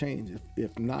to have to change.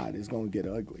 If not, it's going to get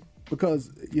ugly. Because,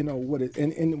 you know,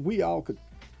 and we all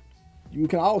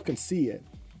can see it.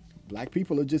 Black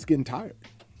people are just getting tired.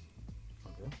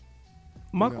 Okay.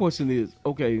 My question is,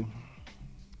 okay,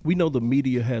 we know the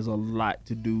media has a lot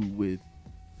to do with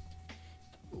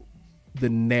the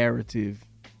narrative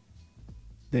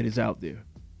that is out there.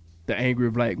 The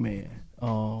angry black man.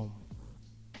 The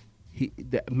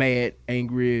mad,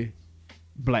 angry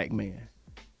black man.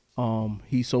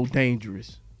 He's so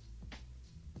dangerous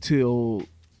till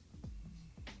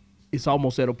it's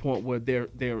almost at a point where a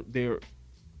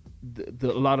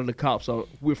lot of the cops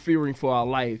we're fearing for our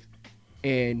life,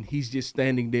 and he's just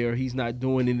standing there. He's not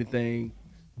doing anything,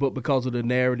 but because of the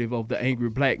narrative of the angry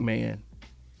black man,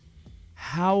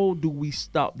 how do we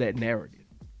stop that narrative?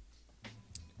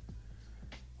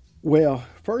 Well,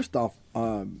 first off,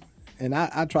 and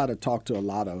I try to talk to a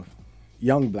lot of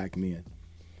young black men.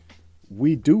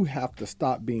 We do have to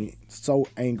stop being so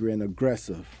angry and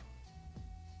aggressive,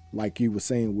 like you were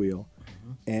saying, Will,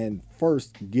 and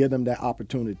first give them that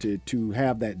opportunity to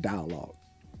have that dialogue.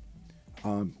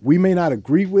 We may not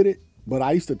agree with it, but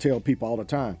I used to tell people all the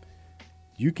time,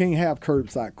 you can't have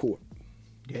curbside court.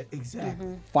 Yeah,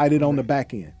 exactly. Fight it on the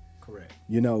back end. Correct.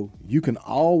 You know, you can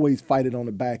always fight it on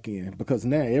the back end because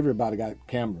now everybody got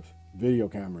cameras, video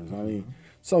cameras. I mean,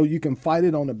 so you can fight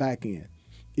it on the back end.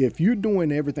 If you're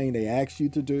doing everything they ask you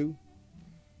to do,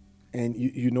 and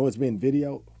you know it's been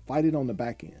video, fight it on the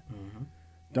back end.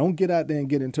 Don't get out there and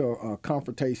get into a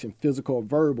confrontation, physical or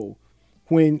verbal.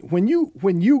 When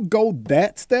you go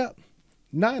that step,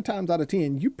 9 times out of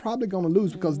 10, you're probably going to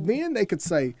lose because then they could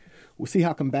say, well, see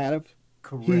how combative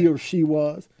Correct. he or she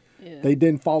was. Yeah. They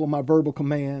didn't follow my verbal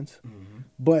commands.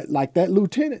 But like that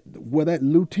lieutenant, where that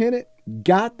lieutenant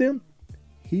got them,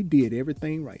 he did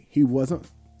everything right. He wasn't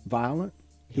violent.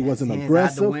 He wasn't hands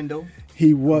aggressive. Out the window.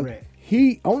 He was. Correct.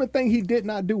 Only thing he did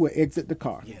not do was exit the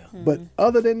car. Yeah. But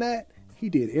other than that, he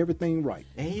did everything right.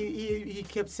 And he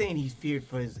kept saying he feared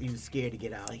he was scared to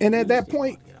get out. And at that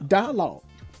point, dialogue.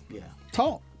 Yeah.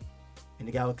 Talk. And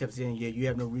the guy kept saying, yeah, you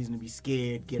have no reason to be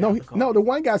scared. Get out the car. No, the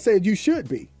one guy said you should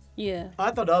be. Yeah. Oh,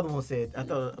 I thought the other one said,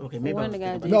 okay, maybe One I was the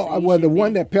guy thinking did about No, well, the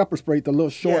one that pepper sprayed, the little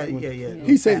short one. Yeah.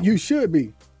 He said you should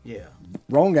be. Yeah.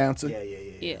 Wrong answer.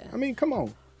 Yeah. I mean, come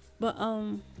on. But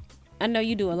I know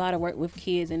you do a lot of work with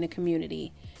kids in the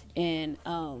community, and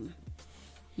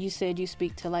you said you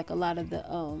speak to like a lot of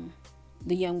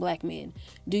the young black men.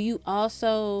 Do you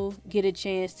also get a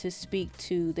chance to speak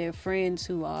to their friends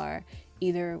who are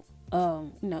either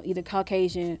either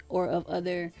Caucasian or of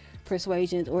other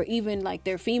persuasions, or even like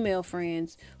their female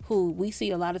friends who we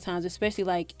see a lot of times, especially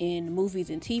like in movies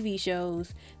and TV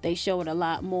shows, they show it a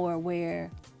lot more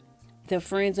where the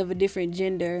friends of a different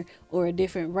gender or a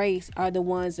different race are the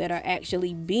ones that are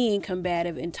actually being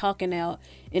combative and talking out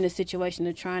in a situation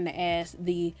of trying to ask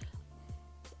the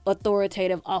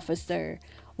authoritative officer,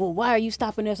 well, why are you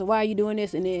stopping us, or why are you doing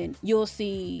this? And then you'll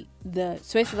see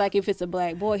especially like if it's a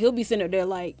black boy, he'll be sitting there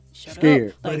like, shut scared.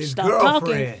 up, like But his stop talking.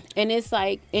 girlfriend- And it's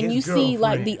like, and his you see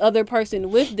like girlfriend. the other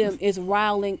person with them is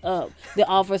riling up the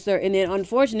officer, and then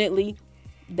unfortunately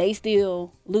they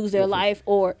still lose their life,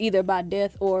 or either by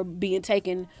death or being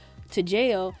taken to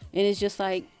jail. And it's just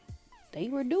like, they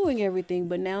were doing everything,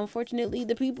 but now unfortunately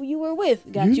the people you were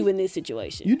with got you in this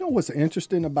situation. You know what's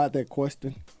interesting about that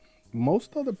question?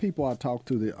 Most of the people I talk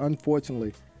to,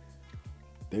 unfortunately,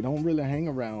 they don't really hang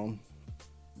around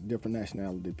different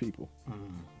nationality people.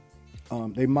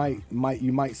 They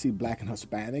you might see black and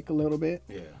Hispanic a little bit.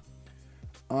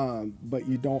 Yeah. But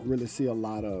you don't really see a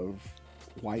lot of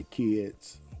white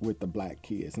kids with the black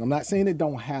kids. And I'm not saying it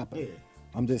don't happen. Yeah.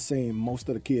 I'm just saying most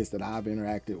of the kids that I've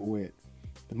interacted with,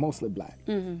 they're mostly black.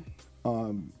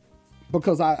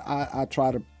 Because I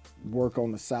try to work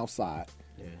on the South Side.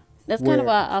 Yeah. That's kind of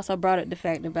why I also brought up the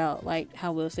fact about like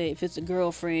how we'll say if it's a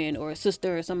girlfriend or a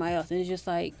sister or somebody else, and it's just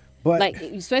like,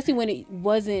 especially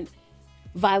when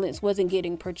violence wasn't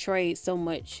getting portrayed so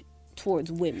much towards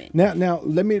women. Now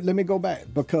let me go back,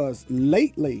 because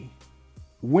lately,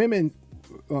 women,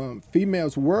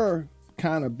 females were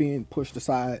kind of being pushed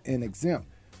aside and exempt,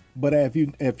 but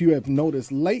if you have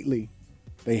noticed lately,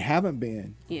 they haven't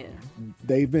been. Yeah.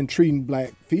 They've been treating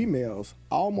black females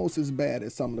almost as bad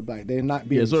as some of the black. They're not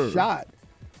being shot.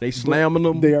 They slamming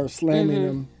them. They are slamming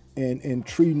them and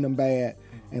treating them bad.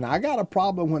 And I got a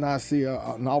problem when I see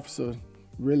an officer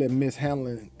really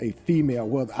mishandling a female.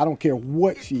 Well, I don't care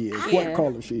what she is, what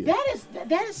color she is.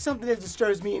 That is something that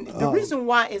disturbs me. And the reason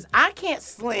why is I can't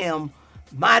slam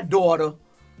my daughter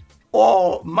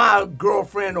or my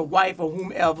girlfriend or wife or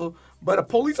whomever, but a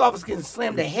police officer can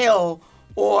slam the hell,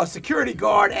 or a security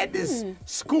guard at this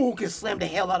school can slam the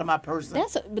hell out of my person.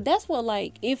 But that's what,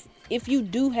 like, if you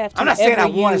do have to. I'm not saying I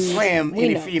want to slam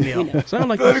any female. Sound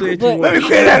like you said let me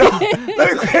clear that up.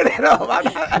 Let me clear that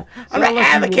up. I'm not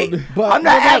advocating. I'm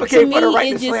not advocating for the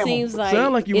right to slam them.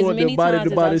 Sound like you want their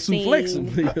body flexing.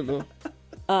 You know?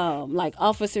 Like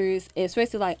officers,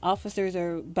 especially like officers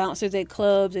or bouncers at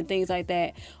clubs and things like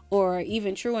that, or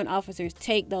even truant officers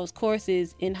take those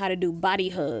courses in how to do body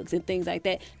hugs and things like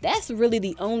that. That's really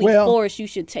the only force you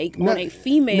should take on a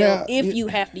female if you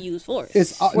have to use force.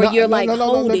 Let me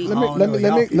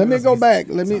go back.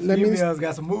 Let me. Females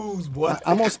got some moves, boy.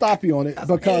 I'm gonna stop you on it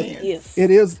because it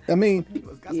is. I mean,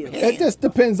 it just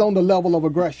depends on the level of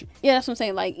aggression. Yeah, that's what I'm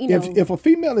saying. Like, you know, if a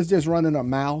female is just running her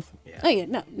mouth.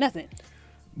 Nothing.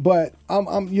 But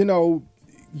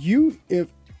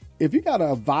if you got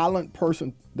a violent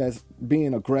person that's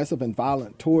being aggressive and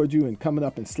violent towards you and coming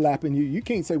up and slapping you, you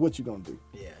can't say what you're gonna do.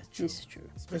 Yeah, it's true.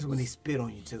 Especially when they spit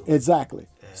on you too. Exactly.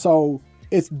 Yeah. So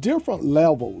it's different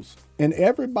levels, and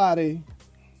everybody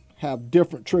have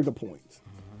different trigger points.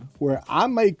 Where I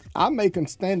make them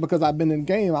stand because I've been in the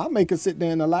game. I make it sit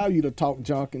there and allow you to talk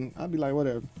junk, and I'll be like,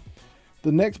 whatever.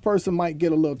 The next person might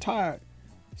get a little tired.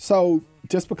 So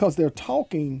just because they're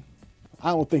talking,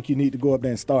 I don't think you need to go up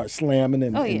there and start slamming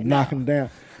and knocking them down.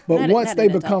 But once they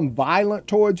become violent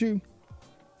towards you,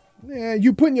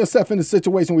 you're putting yourself in a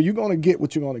situation where you're going to get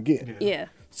what you're going to get. Yeah.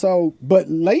 So, but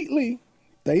lately,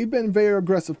 they've been very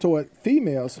aggressive toward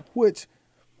females, which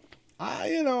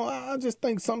I just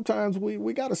think sometimes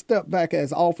we got to step back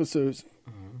as officers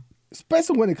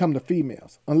especially when it comes to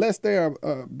females, unless they're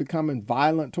becoming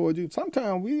violent towards you,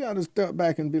 sometimes we got to step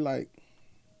back and be like,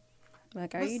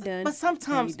 are you done? But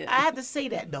sometimes, I have to say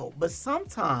that though, but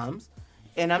sometimes,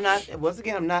 and I'm not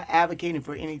advocating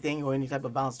for anything or any type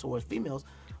of violence towards females,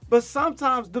 but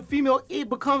sometimes the female, it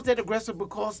becomes that aggressive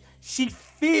because she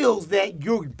feels that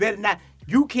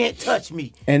you can't touch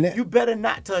me. And you better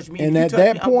not touch me. And at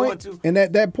that point,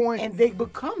 and they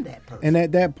become that person. And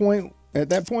at that point,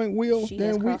 Will, she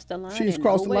has crossed the line. She's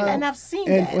crossed the line. And I've seen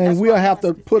that. And we'll have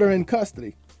to put her in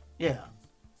custody. Yeah.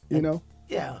 You know?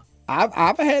 Yeah.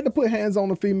 I've had to put hands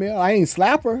on a female. I ain't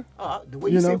slap her. The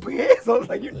way you say put hands on,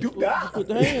 like you do that. Put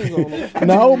the hands on her.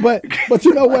 No, but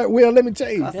you know what, Will? Let me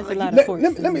tell you. That's a lot of force.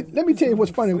 Let me tell you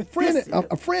what's funny.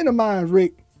 A friend of mine,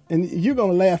 Rick, and you're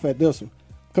gonna laugh at this one,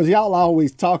 because y'all are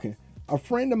always talking. A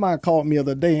friend of mine called me the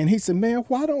other day, and he said, "Man,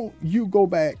 why don't you go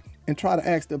back and try to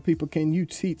ask the people, can you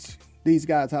teach these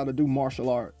guys how to do martial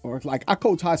art?" Or like, I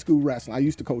coach high school wrestling. I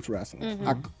used to coach wrestling. Mm-hmm.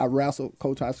 I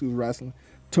coach high school wrestling,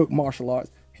 took martial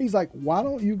arts. He's like, why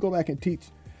don't you go back and teach?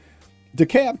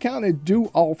 DeKalb County do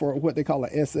offer what they call a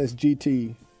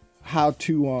SSGT, how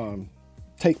to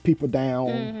take people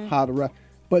down, how to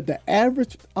but the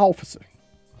average officer,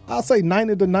 I'll say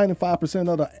 90 to 95%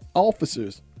 of the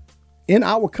officers in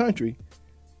our country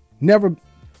never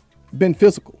been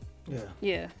physical.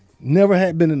 Yeah. Never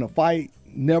had been in a fight,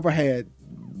 never had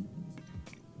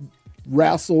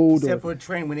wrestled. Except for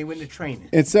training, when they went to training.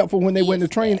 Except for when they went to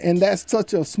training. And that's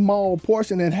such a small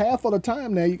portion. And half of the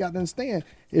time now, you got to understand,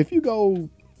 if you go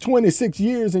 26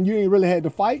 years and you ain't really had to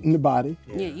fight anybody.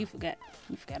 Yeah, you forgot.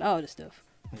 You forgot all the stuff.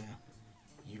 Yeah.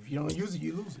 If you don't use it,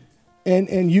 you lose it.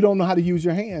 And you don't know how to use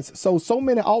your hands. So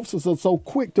many officers are so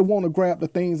quick to want to grab the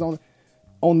things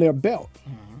on their belt.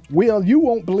 Mm-hmm. Well, you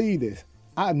won't believe this.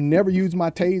 I've never used my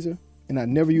taser and I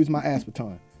never used my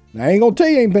aspartame. Now, I ain't going to tell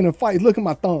you I ain't been in fights. Look at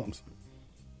my thumbs.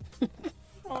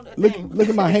 Look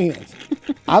at my hands.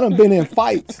 I done been in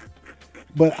fights,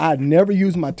 but I never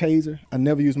used my taser. I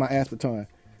never used my aspartame.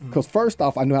 Because first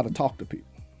off, I knew how to talk to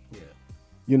people. Yeah.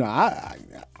 You know,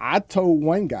 I told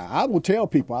one guy, I will tell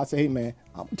people, I say, hey man,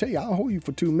 I'm gonna tell you, I'll hold you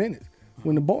for 2 minutes.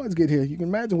 When the boys get here, you can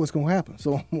imagine what's gonna happen.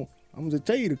 So I'm gonna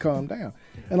tell you to calm down.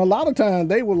 And a lot of times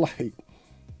they were like,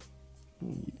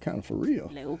 you kind of for real.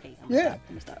 Like, okay, I'm gonna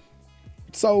stop.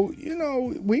 So, you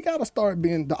know, we got to start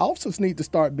the officers need to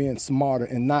start being smarter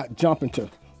and not jumping to,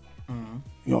 you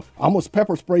know, I'm going to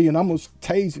pepper spray and I'm going to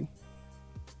tase you.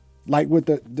 Like with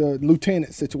the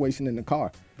lieutenant situation in the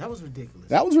car. That was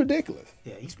ridiculous.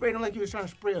 Yeah, he sprayed him like he was trying to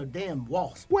spray a damn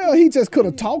wasp. Well, he just could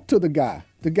have talked to the guy.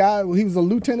 The guy, he was a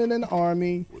lieutenant in the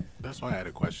Army. That's why I had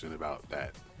a question about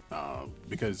that.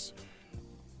 Because,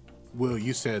 Will,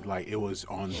 you said like it was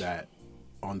on that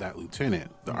lieutenant,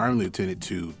 the Army lieutenant,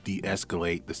 to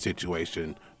de-escalate the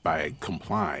situation by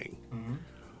complying. Mm-hmm.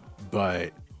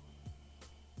 But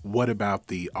what about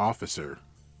the officer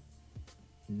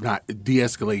not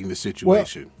de-escalating the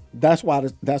situation? Well,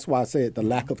 that's why I said the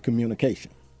lack of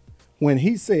communication. When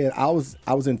he said I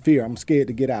was in fear, I'm scared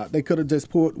to get out, they could have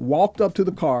just walked up to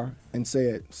the car and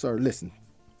said, sir, listen,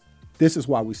 this is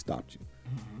why we stopped you.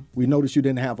 Mm-hmm. We noticed you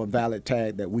didn't have a valid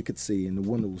tag that we could see and the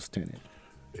window was tinted.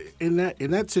 In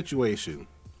that situation,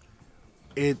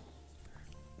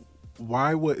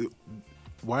 why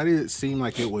did it seem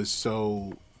like it was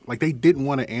so, like they didn't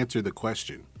want to answer the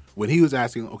question when he was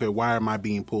asking, okay, why am I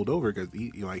being pulled over? Because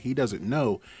he doesn't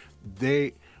know.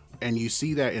 And you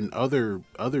see that in other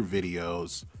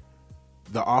videos,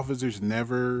 the officers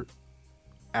never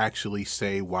actually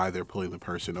say why they're pulling the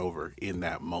person over in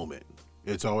that moment.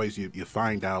 It's always you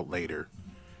find out later.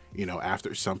 You know,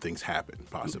 after something's happened,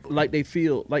 possibly. Like they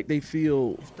feel like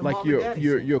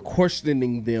you're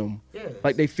questioning them. Yes.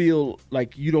 Like they feel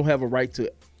like you don't have a right to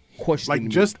question. Like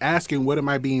just asking, what am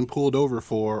I being pulled over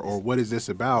for, or what is this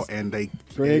about? And it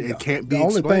can't be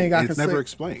explained. It's never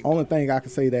explained. Only thing I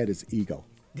can say that is ego.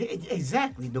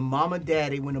 Exactly. The mama,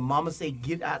 daddy. When the mama say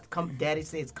get out, daddy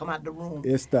says come out the room.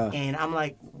 And I'm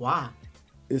like, why?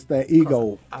 It's that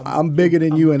ego. I'm bigger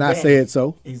than you, and I said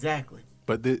so. Exactly.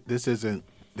 But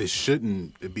this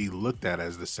shouldn't be looked at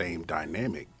as the same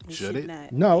dynamic, should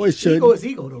it? No, it shouldn't. Ego is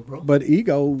ego, though, bro. But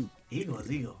ego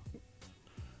is ego.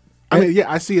 I mean,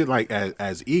 yeah, I see it like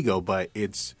as ego, but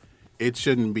it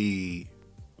shouldn't be.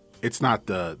 It's not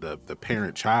the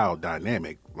parent-child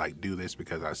dynamic, like do this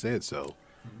because I said so,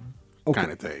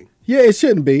 kind of thing. Yeah, it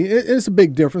shouldn't be. It's a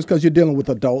big difference because you're dealing with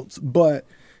adults, but.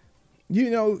 You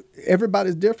know,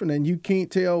 everybody's different, and you can't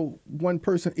tell one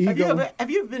person ego. Have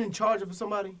you ever been in charge of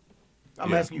somebody?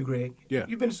 I'm asking you, Greg. Yeah.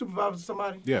 You've been a supervisor of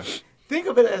somebody? Yeah. Think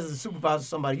of it as a supervisor of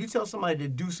somebody. You tell somebody to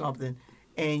do something,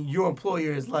 and your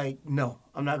employer is like, no,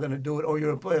 I'm not going to do it, or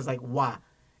your employer is like, why?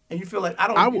 And you feel like, I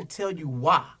don't need to tell you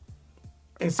why.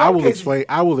 I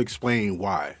will explain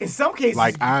why. In some cases,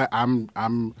 like I'm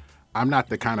not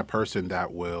the kind of person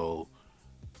that will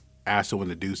ask someone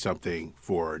to do something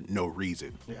for no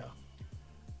reason. Yeah.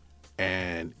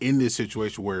 And in this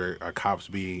situation where a cop's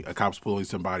pulling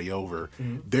somebody over,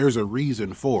 there's a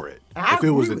reason for it. If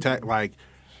it was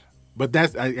but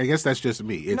I guess that's just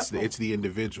me. It's the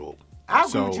individual. I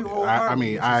agree with you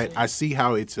wholeheartedly. I see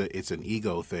how it's an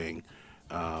ego thing.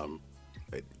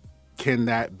 Can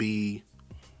that be?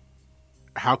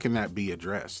 How can that be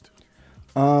addressed?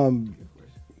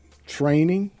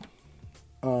 Training.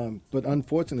 But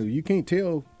unfortunately, you can't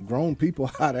tell grown people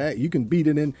how to act. You can beat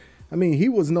it in. I mean, he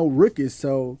was no rookie,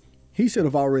 so he should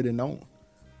have already known.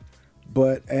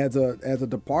 But as a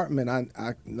department, I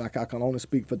can only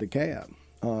speak for the cab.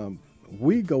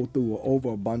 We go through an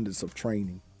overabundance of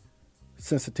training,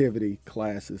 sensitivity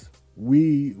classes.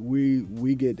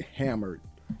 We get hammered.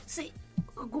 See,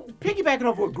 piggybacking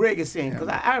off what Greg is saying, because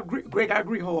I agree, Greg, I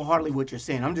agree wholeheartedly with what you're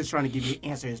saying. I'm just trying to give you an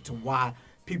answer as to why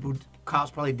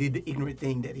cops probably did the ignorant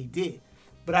thing that he did.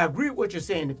 But I agree with what you're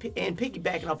saying, and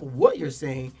piggybacking off of what you're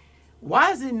saying,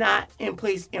 why is it not in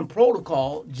place in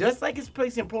protocol, just like it's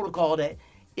placed in protocol, that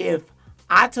if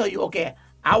I tell you, okay,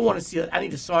 I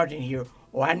need a sergeant here,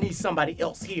 or I need somebody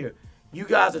else here, you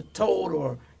guys are told,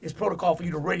 or it's protocol for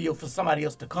you to radio for somebody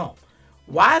else to come.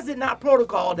 Why is it not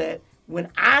protocol that when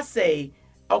I say,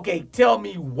 okay, tell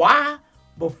me why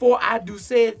before I do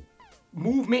said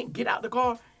movement, get out the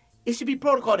car, it should be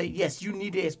protocol that, yes, you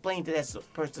need to explain to that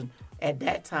person at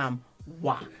that time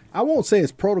why. I won't say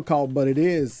it's protocol, but it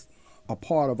is a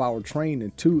part of our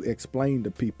training to explain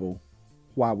to people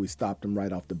why we stopped them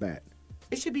right off the bat.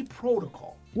 It should be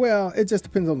protocol. Well, it just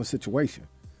depends on the situation.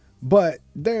 But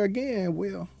there again,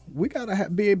 we got to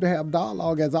be able to have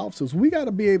dialogue as officers. We got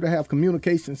to be able to have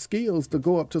communication skills to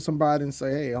go up to somebody and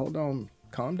say, hey, hold on,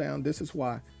 calm down. This is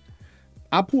why.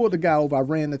 I pulled the guy over. I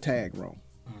ran the tag wrong.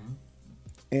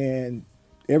 And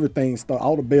everything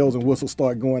all the bells and whistles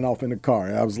started going off in the car.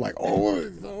 And I was like,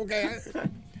 oh, okay.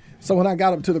 So when I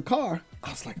got up to the car,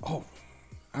 I was like, oh,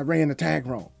 I ran the tag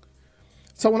wrong.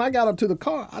 So when I got up to the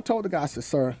car, I told the guy, I said,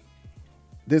 sir,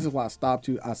 this is why I stopped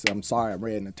you. I said, I'm sorry I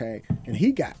ran the tag. And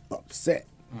he got upset.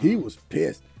 He was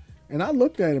pissed. And I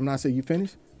looked at him and I said, you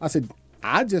finished? I said,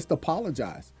 I just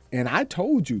apologized. And I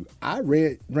told you I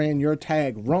ran your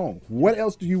tag wrong. What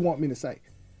else do you want me to say?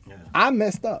 Yeah. I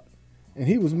messed up. And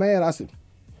he was mad. I said,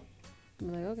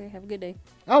 I'm like, okay, have a good day.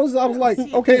 I was like,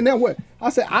 okay, now what? I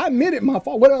said, I admitted my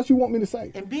fault. What else you want me to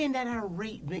say? And being that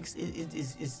irate makes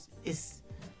it's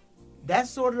that's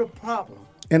sort of the problem.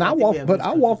 And I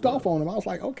walked off on him. I was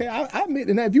like, okay, I admit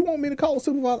it. Now, if you want me to call a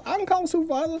supervisor, I can call a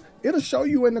supervisor. It'll show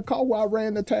you in the car where I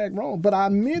ran the tag wrong. But I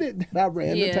admitted that I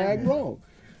ran the tag wrong.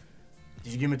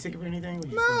 Did you give him a ticket or anything?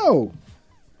 No.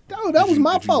 That was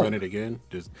my fault. Did you run it again?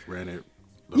 Just ran it?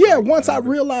 Yeah, once I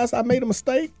realized I made a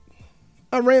mistake,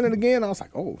 I ran it again. I was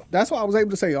like, oh, that's why I was able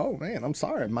to say, oh, man, I'm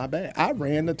sorry, my bad. I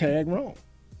ran the tag wrong.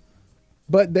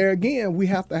 But there again,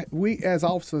 we as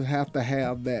officers have to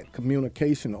have that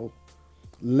communicational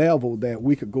level that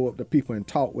we could go up to people and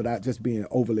talk without just being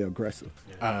overly aggressive.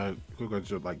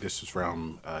 Like this is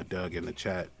from Doug in the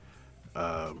chat,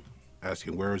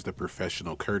 asking, where is the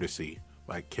professional courtesy?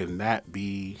 Like, can that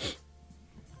be?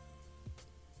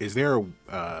 Is there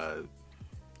a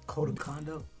code of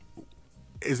conduct?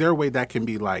 Is there a way that can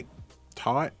be like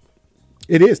taught?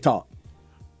 It is taught.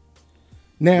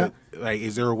 Now, like,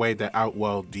 is there a way that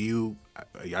do you?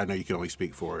 I know you can only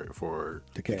speak for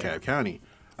DeKalb County.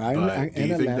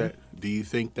 Do you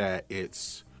think that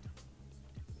it's?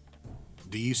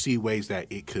 Do you see ways that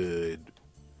it could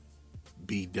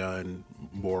be done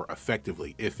more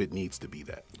effectively if it needs to be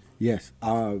that? Yes.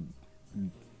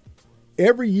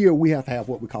 Every year we have to have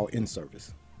what we call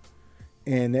in-service.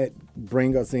 And that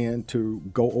bring us in to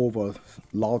go over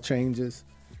law changes,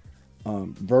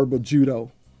 verbal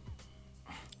judo,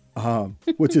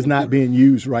 which is not being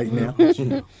used right now.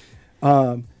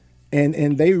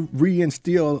 And they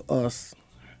reinstill us,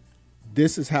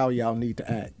 this is how y'all need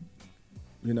to act.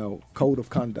 Code of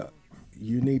conduct.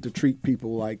 You need to treat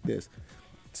people like this.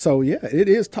 So, yeah, it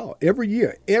is taught. Every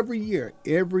year,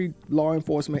 every law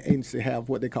enforcement agency have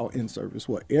what they call in-service,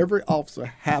 where every officer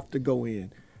have to go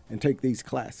in and take these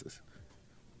classes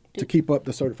to keep up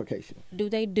the certification. Do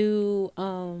they do,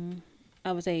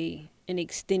 I would say, an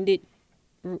extended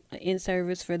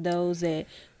in-service for those that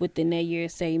within that year,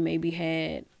 say, maybe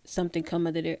had something come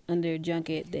under their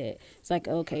junket that it's like,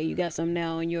 okay, you got some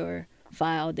now in your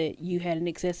file that you had an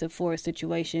excessive force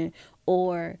situation,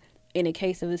 or in a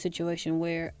case of a situation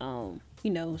where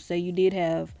say you did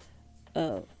have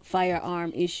a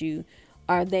firearm issue,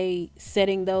 are they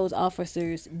setting those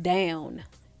officers down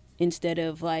instead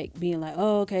of like being like,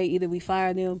 oh, okay, either we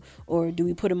fire them or do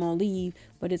we put them on leave?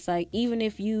 But it's like, even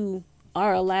if you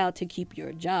are allowed to keep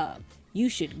your job, you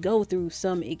should go through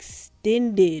some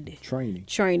extended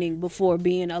training before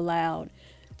being allowed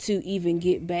to even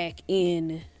get back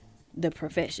in the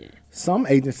profession. Some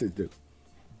agencies do.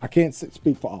 I can't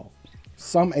speak for all.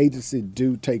 Some agencies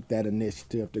do take that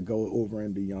initiative to go over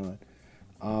and beyond.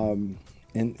 And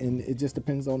it just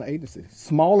depends on the agency.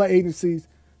 Smaller agencies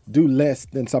do less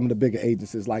than some of the bigger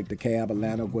agencies like DeKalb,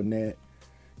 Atlanta, Gwinnett.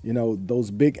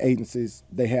 Those big agencies,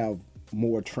 they have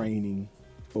more training.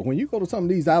 But when you go to some of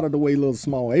these out of the way little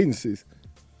small agencies.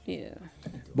 Yeah.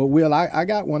 But Will, I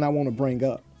got one I want to bring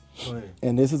up. Go ahead.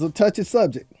 And this is a touchy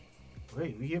subject.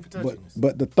 Wait, we here for touchiness.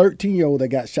 But the 13-year-old that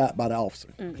got shot by the officer.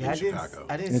 Yeah, in Chicago.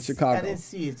 I didn't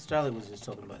see it. Charlie was just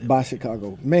talking about it. By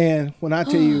Chicago. Man, when I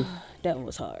tell you. That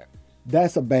was hard.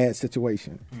 That's a bad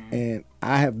situation. And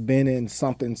I have been in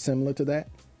something similar to that.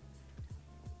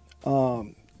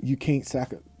 You can't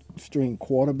second string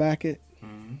quarterback it.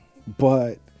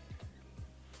 But,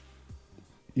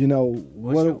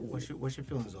 what's your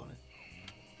feelings on it?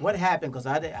 What happened? Because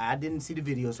I didn't see the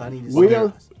video, so I need to see it.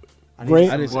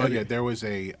 There was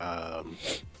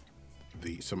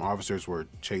some officers were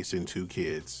chasing two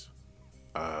kids,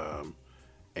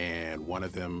 and one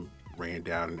of them ran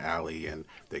down an alley, and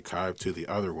they caught up to the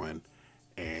other one,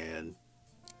 and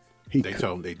they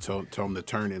told him to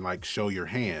turn and like show your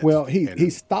hands. Well, he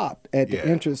stopped at the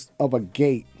entrance of a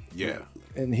gate. Yeah,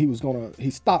 and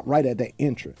he stopped right at the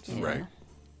entrance. Right,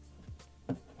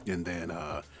 and then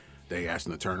they asked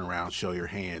him to turn around, show your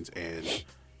hands, and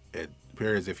it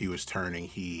appeared as if he was turning,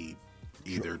 he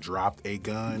either dropped a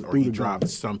gun or he dropped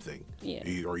something,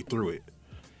 or he threw it.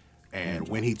 And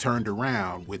when he turned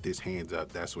around with his hands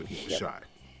up, that's when he was shot.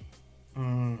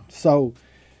 So,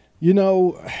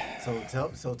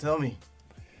 So tell me,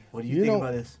 what do you think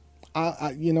about this?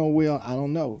 Will, I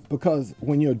don't know, because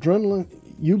when your adrenaline,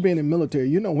 you've been in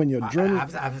military, when your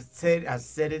adrenaline, I've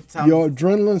said it. Your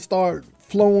adrenaline start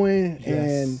flowing,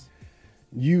 and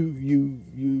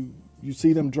you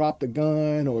see them drop the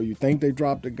gun, or you think they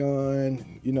dropped the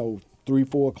gun,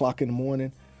 3-4 o'clock in the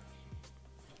morning.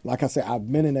 Like I said,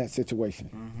 I've been in that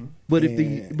situation. But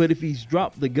if he's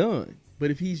dropped the gun,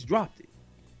 if he's dropped it,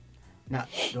 now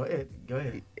go ahead.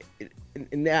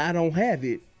 And now I don't have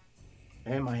it,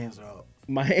 and my hands are up.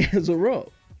 My hands are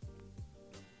up.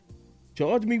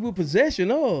 Charge me with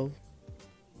possession of.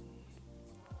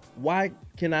 Why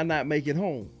can I not make it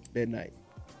home that night?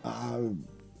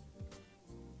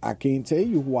 I can't tell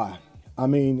you why. I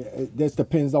mean, this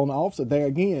depends on the officer. There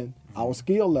again, our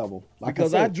skill level.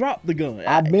 Because I dropped the gun.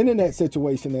 I've been in that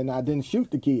situation and I didn't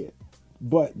shoot the kid,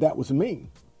 but that was me.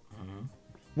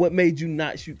 What made you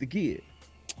not shoot the kid?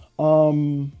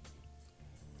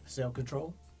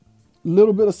 Self-control.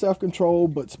 Little bit of self-control,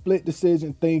 but split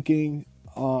decision thinking.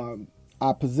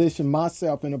 I positioned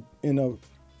myself in a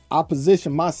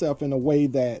way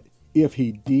that if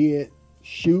he did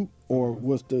shoot or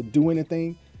was to do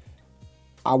anything,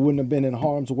 I wouldn't have been in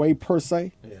harm's way per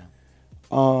se. Yeah.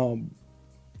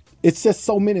 It's just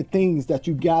so many things that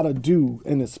you gotta do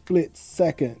in a split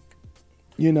second.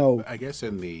 I guess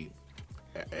it may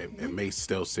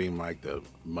still seem like the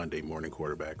Monday morning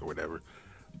quarterback or whatever,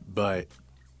 but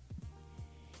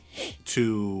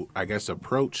to, I guess,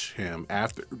 approach him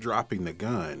after dropping the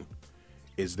gun,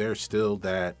 is there still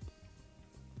that?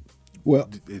 Well,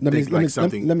 let me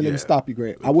stop you,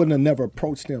 Greg. I wouldn't have never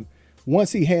approached him.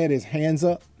 Once he had his hands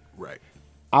up, right,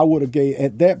 I would have gave,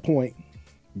 at that point,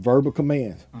 verbal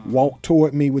commands. Walk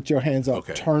toward me with your hands up.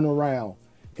 Okay. Turn around.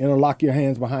 Interlock your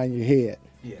hands behind your head.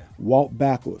 Yeah. Walk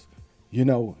backwards.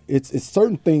 It's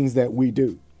certain things that we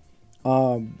do.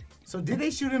 So did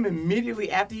they shoot him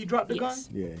immediately after he dropped the gun?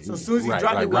 Yeah. So as soon as he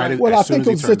dropped the gun? Well, I think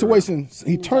those situations,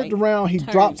 he turned around, he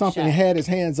dropped something, and had his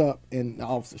hands up, and the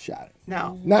officer shot him.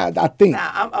 Now I think.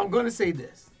 Now, I'm going to say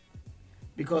this.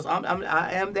 Because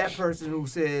I am that person who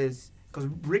says, because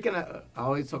Rick and I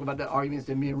always talk about the arguments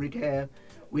that me and Rick have.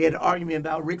 We had an argument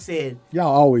about, Rick said. Y'all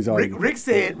always argue. Rick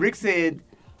said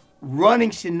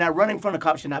running from the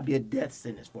cop should not be a death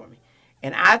sentence for me.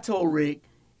 And I told Rick,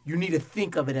 you need to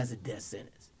think of it as a death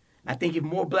sentence. I think if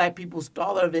more black people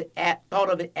thought of it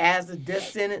as a death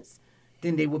sentence,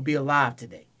 then they would be alive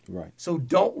today. Right. So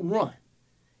don't run.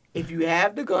 If you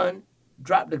have the gun,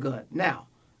 drop the gun. Now,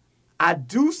 I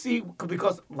do see,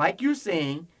 because like you're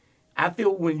saying, I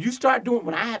feel when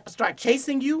I start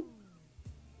chasing you,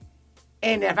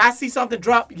 and if I see something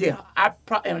drop, and I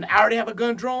already have a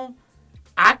gun drawn,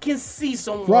 I can see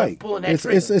someone Right. pulling that It's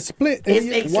trigger. it's a split. It's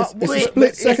a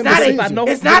split second not decision.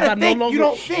 It's not a thing. You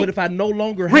don't think. But if I no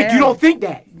longer Rick, have, you don't think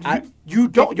that. You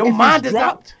don't. Your if mind it's does not.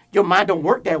 dropped. Your mind don't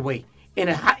work that way. In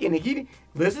a heated.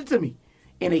 Listen to me.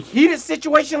 In a heated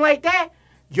situation like that,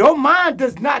 your mind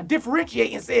does not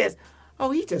differentiate and says, "Oh,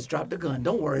 he just dropped the gun.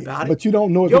 Don't worry about it." But you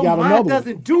don't know if your he got mind another one.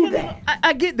 doesn't do that.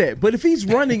 I get that. But if he's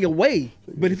running away,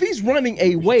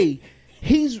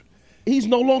 he's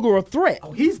no longer a threat.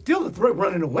 Oh, he's still a threat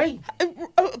running away.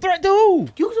 A threat to who?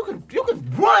 You can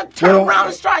run, turn around,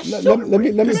 and start shooting. Let me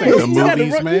This say ain't this. the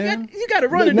movies, man. You got to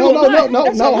run and No. do a line.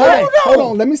 That's all right. Hold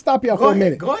on. Let me stop you for a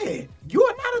minute. Go ahead. You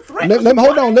are not a threat.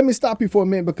 Hold on. Let me stop you for a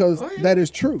minute because that is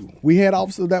true. We had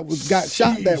officers that got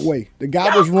shot that way. The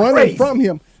guy was running crazy. from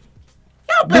him.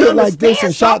 Y'all better Did like this and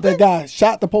understand shot that something. guy.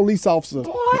 Shot the police officer.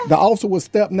 The officer was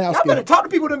stepping out. Y'all better talk to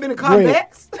people that have been in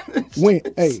combats. Went,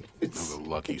 hey, That was a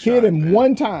lucky shot. hit him man.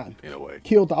 one time. In a way.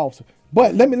 Killed the officer.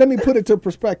 But let me put it to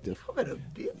perspective.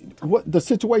 What the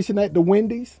situation at the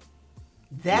Wendy's?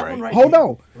 That Right. one right Hold there.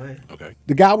 on. Right. Okay.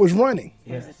 The guy was running.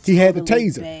 Yes. He had the Totally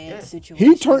taser. bad situation.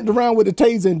 He turned around with the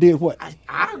taser and did what?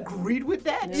 I agreed with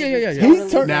that. Yeah. He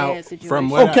turned. Now, bad situation. from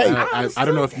what Okay. I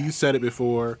don't know if you said it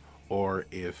before or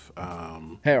if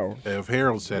Harold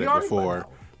said We it already before, went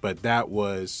out. but that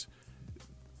was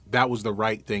the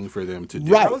right thing for them to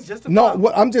do. Right. was just a No,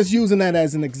 problem. I'm just using that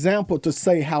as an example to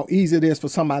say how easy it is for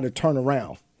somebody to turn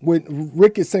around. When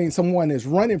Rick is saying someone is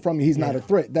running from you, he's not a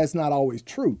threat. That's not always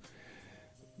true.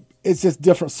 It's just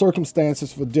different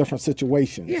circumstances for different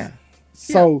situations. Yeah.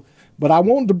 So, but I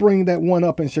wanted to bring that one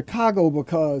up in Chicago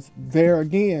because there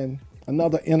again,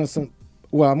 another innocent,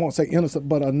 well, I won't say innocent,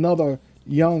 but another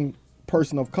young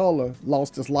person of color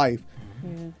lost his life.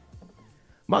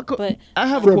 But- I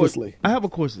have a Frivolously. question. I have a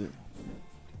question.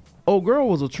 Old girl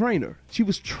was a trainer. She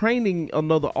was training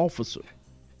another officer.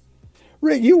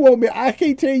 Rick, you want me? I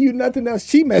can't tell you nothing else.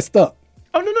 She messed up.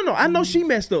 Oh no! I know she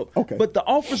messed up. Okay. But the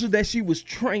officer that she was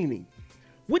training,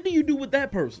 what do you do with that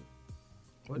person?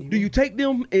 Do you take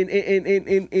them and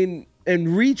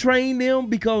retrain them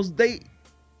because they?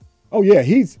 Oh yeah,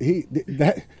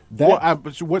 that. Well,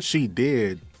 but what she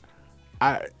did,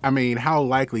 I mean, how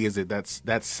likely is it that's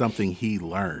something he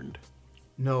learned?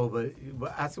 No, but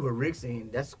I see what Rick's saying.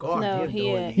 That's scarred No, him.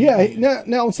 he though, had- and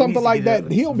Now needs something to like get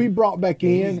that, he'll be brought back Yeah,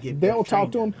 he needs in. to get They'll better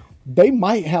talk to him. training. They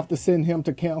might have to send him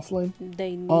to counseling.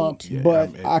 They need to. Yeah, But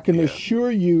I mean, I can yeah. assure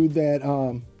you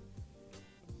that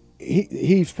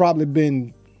he's probably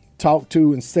been talked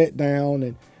to and set down,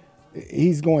 and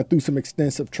he's going through some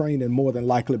extensive training more than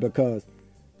likely because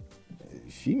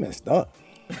she messed up.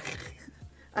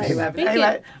 I ain't laughing.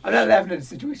 I'm not laughing at the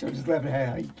situation. I'm just laughing at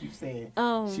how you keep saying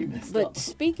she messed But up.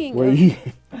 speaking Where of, you?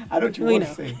 I know what you we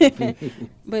want to know. say.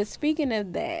 But speaking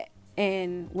of that,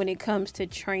 and when it comes to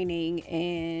training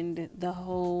and the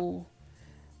whole,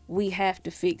 we have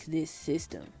to fix this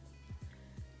system.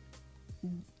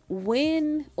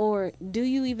 When or do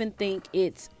you even think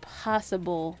it's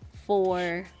possible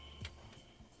for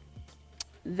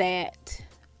that,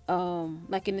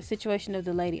 like in the situation of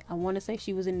the lady, I want to say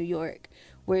she was in New York,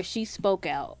 where she spoke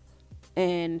out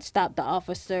and stopped the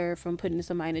officer from putting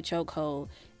somebody in a chokehold,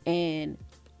 and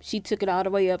she took it all the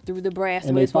way up through the brass the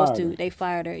And way they it's supposed fired to. her. They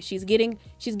fired her. She's getting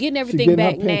everything She's getting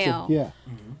back her pension. now. Yeah.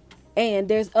 And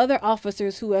there's other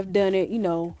officers who have done it,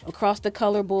 across the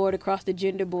color board, across the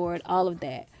gender board, all of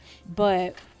that.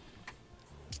 But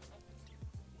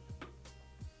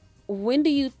when do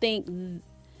you think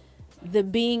the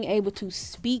being able to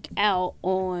speak out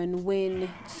on when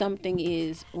something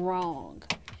is wrong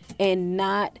and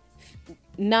not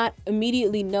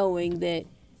immediately knowing that,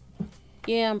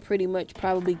 yeah, I'm pretty much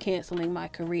probably canceling my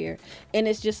career, and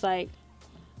it's just like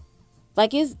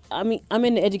I'm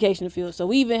in the educational field, so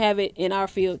we even have it in our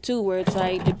field too, where it's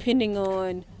like, depending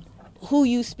on who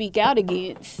you speak out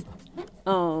against,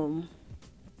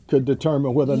 Could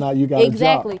determine whether or not you got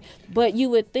exactly. a job. But you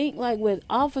would think, like, with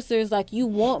officers, like, you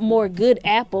want more good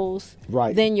apples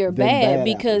Right, than your than bad, bad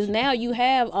because apples. now you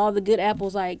have all the good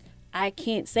apples. Like, I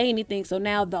can't say anything, so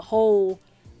now the whole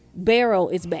barrel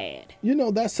is bad.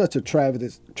 That's such a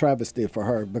travesty for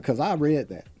her because I read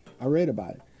that. I read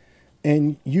about it.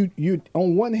 And you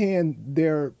on one hand,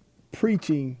 they're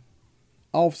preaching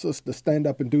officers to stand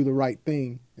up and do the right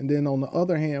thing. And then on the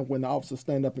other hand, when the officers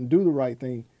stand up and do the right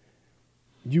thing,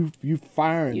 you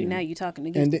firing them. Now you're talking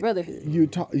against the brotherhood.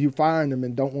 You firing them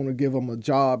and don't want to give them a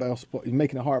job, else you're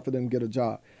making it hard for them to get a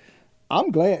job.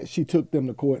 I'm glad she took them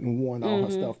to court and won all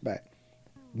her stuff back.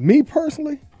 Me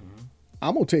personally,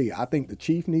 I'm going to tell you, I think the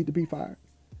chief need to be fired.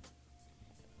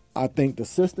 I think the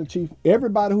assistant chief,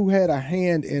 everybody who had a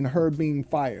hand in her being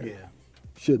fired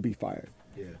should be fired.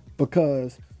 Yeah.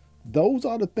 Because Those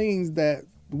are the things that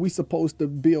we supposed to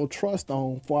build trust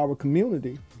on for our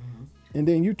community. And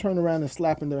then you turn around and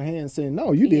slap in their hands saying,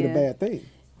 no, you did a bad thing.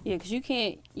 Yeah, because you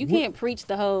can't preach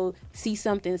the whole see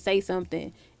something, say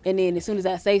something, and then as soon as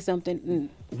I say something,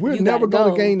 we're never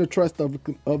going to gain the trust of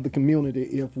the community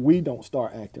if we don't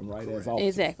start acting right as officers.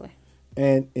 Exactly.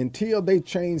 And until they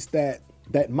change that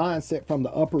mindset from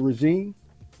the upper regime,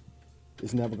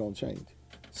 it's never going to change.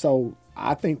 So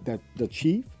I think that the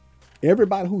chief,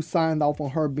 everybody who signed off on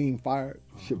her being fired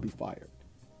should be fired.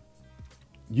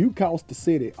 You cost the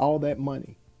city all that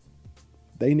money.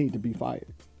 They need to be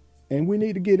fired. And we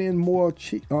need to get in more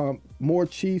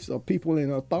chiefs or people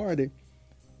in authority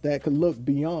that could look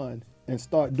beyond and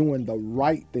start doing the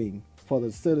right thing for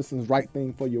the citizens, right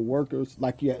thing for your workers,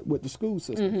 like you had with the school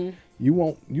system. You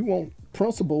want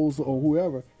principals or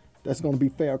whoever that's going to be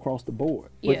fair across the board.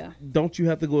 But don't you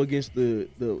have to go against the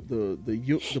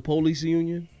police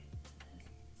union?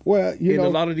 Well, in a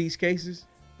lot of these cases,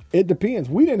 it depends.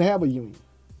 We didn't have a union.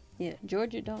 Yeah,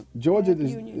 Georgia don't. Georgia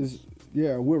is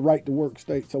we're right to work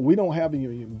state, so we don't have a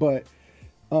union. But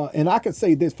and I could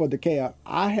say this for DeKalb,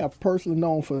 I have personally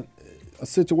known for a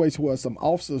situation where some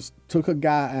officers took a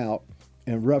guy out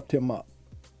and roughed him up.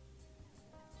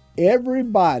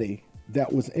 Everybody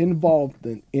that was involved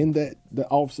in that, the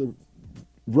officer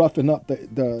roughing up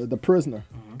the prisoner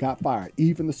got fired,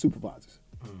 even the supervisors.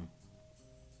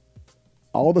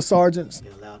 All the sergeants They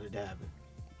allowed it to happen.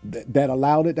 that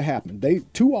allowed it to happen.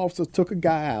 Two officers took a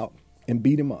guy out and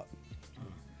beat him up.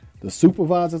 The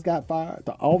supervisors got fired.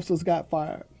 The officers got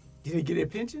fired. Did they get their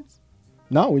pensions?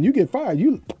 No, when you get fired,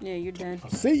 you're done.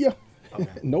 See ya. Okay.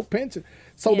 No pension.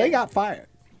 So they got fired.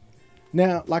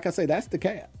 Now, like I say, that's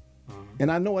DeKalb.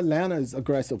 And I know Atlanta is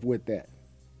aggressive with that.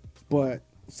 But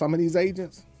some of these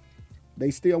agents,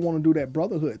 they still want to do that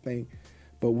brotherhood thing.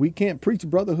 But we can't preach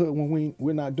brotherhood when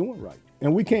we're not doing right.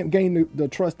 And we can't gain the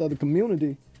trust of the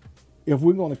community if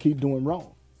we're going to keep doing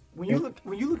wrong. When you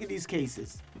look at these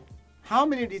cases, how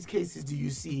many of these cases do you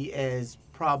see as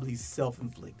probably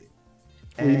self-inflicted?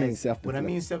 What do you mean self-inflicted? What I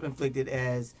mean self-inflicted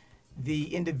as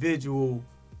the individual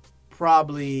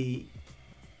probably,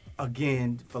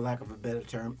 again, for lack of a better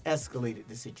term, escalated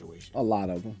the situation. A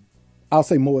lot of them. I'll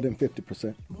say more than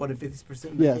 50%. More than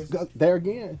 50%? Yes. There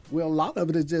again, well, a lot of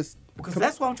it is just... Because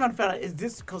that's what I'm trying to find out. Is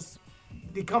this because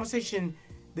the conversation,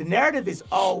 the narrative is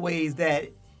always that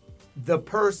the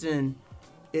person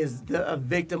is a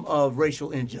victim of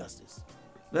racial injustice.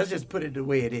 Let's just put it the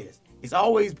way it is. It's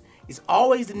always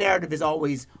the narrative is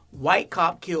always white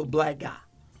cop killed black guy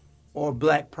or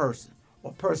black person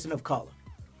or person of color.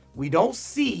 We don't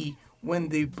see when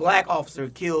the black officer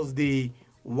kills the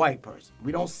white person.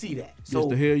 We don't see that. So yes,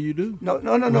 the hell you do? No.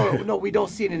 We don't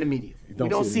see it in the media. We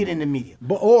don't see it in the media.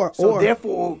 But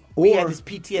therefore we have this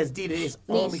PTSD that is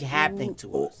only happening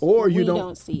to us. Or you we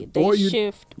don't see it. They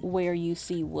shift where you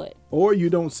see what. Or you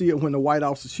don't see it when the white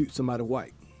officer shoots somebody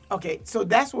white. Okay, so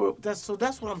that's what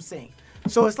I'm saying.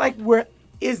 So it's like,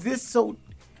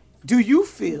 do you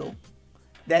feel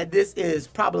that this is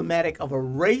problematic of a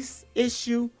race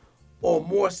issue, or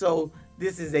more so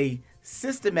this is a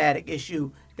systematic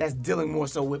issue that's dealing more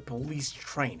so with police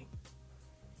training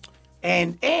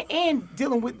and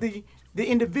dealing with the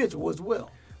individual as well?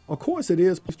 Of course it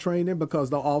is training because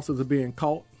the officers are being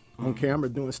caught on camera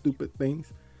doing stupid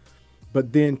things.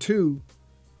 But then too,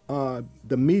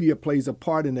 the media plays a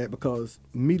part in that because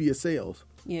media sells.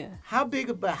 Yeah. How big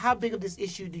of this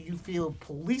issue do you feel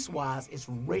police-wise is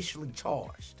racially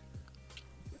charged?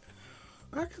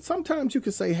 Sometimes you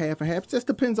could say half and half. It just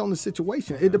depends on the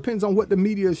situation. It depends on what the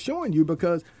media is showing you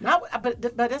because... But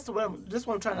that's what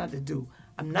I'm trying not to do.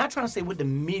 I'm not trying to say what the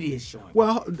media is showing.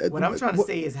 Well, what I'm trying to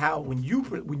say is how when you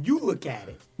look at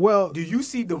it, well, do you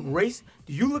see the race?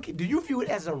 Do you view it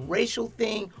as a racial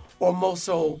thing or more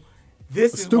so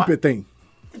this is a stupid thing?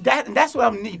 That's what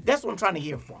I'm trying to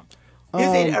hear from.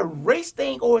 Is it a race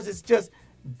thing or is it just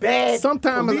bad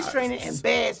police training and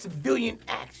bad civilian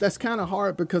action? That's kind of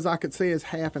hard because I could say it's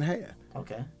half and half.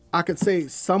 Okay. I could say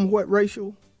it's somewhat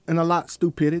racial and a lot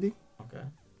stupidity.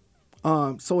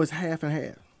 Okay. So it's half and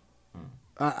half.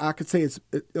 I could say it's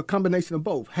a combination of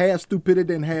both, half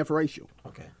stupidity and half racial.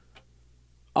 Okay.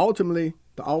 Ultimately,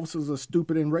 the officers are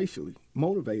stupid and racially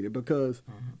motivated because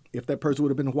if that person would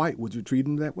have been white, would you treat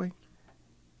them that way?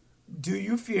 Do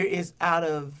you fear it's out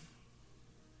of,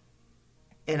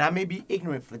 and I may be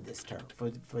ignorant for this term,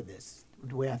 for this,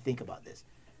 the way I think about this.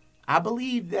 I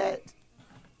believe that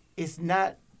it's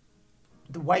not,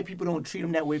 the white people don't treat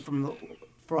them that way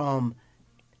from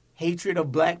hatred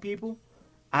of black people.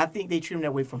 I think they treat them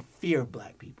that way from fear of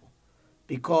black people.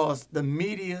 Because the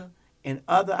media and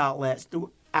other outlets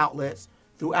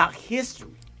throughout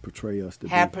history portray us to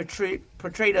have be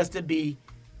portrayed us to be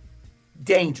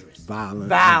dangerous,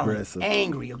 violent, aggressive.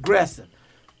 angry, aggressive.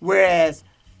 Whereas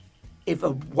if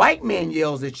a white man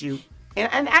yells at you,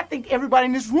 and I think everybody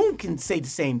in this room can say the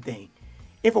same thing.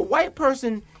 If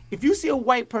you see a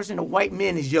white person, a white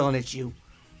man is yelling at you,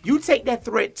 you take that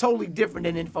threat totally different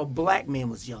than if a black man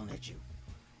was yelling at you.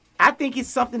 I think it's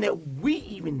something that we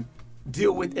even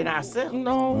deal with in ourselves.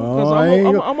 No, because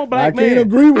I'm a black man. I can't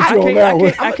agree with you on that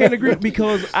one. I can't agree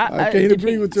because I can't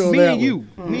agree with you on that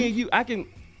one. Me and you, I can.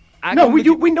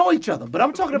 We know each other, but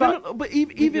I'm talking about. But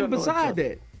even beside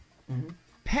that,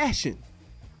 passion.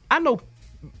 I know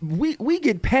we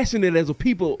get passionate as a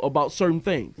people about certain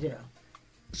things. Yeah.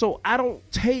 So I don't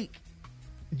take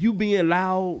you being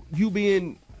loud, you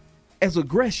being as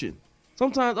aggression.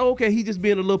 Sometimes, okay, he just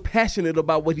being a little passionate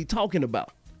about what he's talking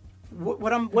about.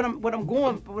 What I'm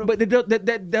going. But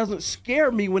that doesn't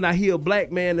scare me when I hear a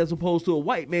black man as opposed to a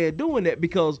white man doing that,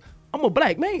 because I'm a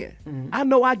black man. Mm-hmm. I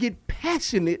know I get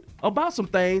passionate about some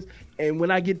things, and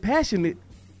when I get passionate,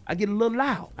 I get a little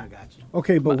loud. I got you.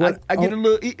 Okay, but I get a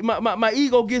little. My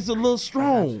ego gets a little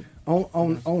strong.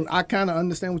 I kind of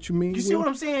understand what you mean. You see what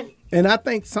I'm saying? And I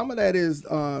think some of that is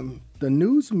the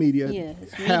news media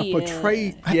have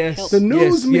portrayed. Yes, the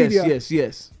news media.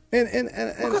 Yes. And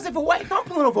because if I'm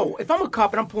a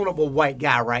cop and I'm pulling over a white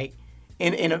guy, right,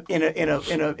 in a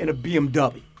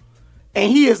BMW,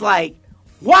 and he is like,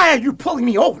 "Why are you pulling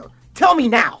me over? Tell me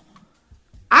now."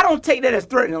 I don't take that as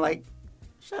threatening. Like,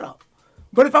 shut up.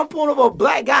 But if I'm pulling over a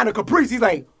black guy in a Caprice, he's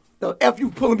like, "The F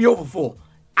you pulling me over for?"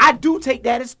 I do take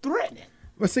that as threatening.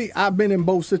 But see, I've been in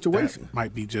both situations. That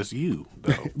might be just you,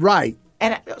 though. Right.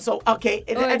 And so, okay,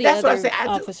 and Or the that's what I other say.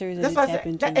 officers That's that what I tap say.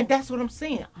 into. And that's what I'm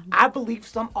saying. I believe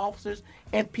some officers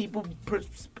and people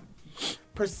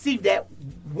perceive that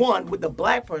one with the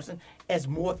black person as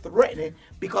more threatening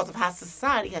because of how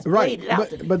society has played it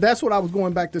out. But that's what I was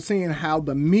going back to seeing how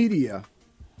the media,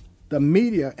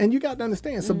 and you got to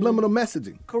understand subliminal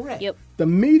messaging. Correct. Yep. The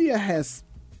media has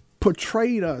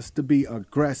portrayed us to be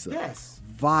aggressive,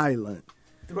 violent,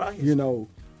 throughout history.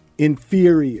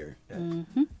 Inferior.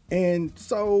 Mm-hmm. And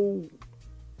so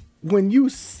when you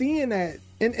seeing that,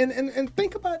 and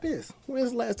think about this.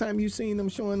 When's the last time you seen them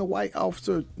showing a white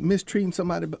officer mistreating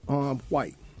somebody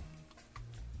white?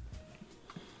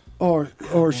 Or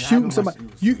shooting somebody.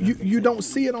 You don't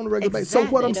see it on a regular basis. So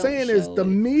what I'm saying is the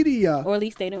media, or at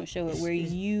least they don't show it where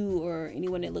you or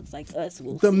anyone that looks like us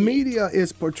will the see media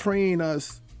is portraying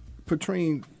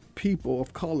people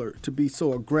of color to be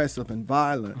so aggressive and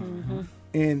violent. Mm-hmm.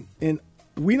 And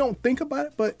we don't think about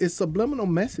it, but it's subliminal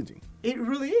messaging. It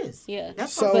really is. Yeah.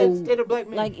 That's So- what state of black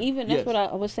men. Like even that's what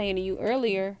I was saying to you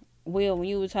earlier, Will, when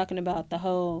you were talking about the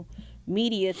whole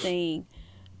media thing.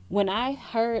 When I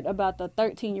heard about the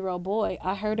 13-year-old boy,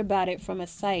 I heard about it from a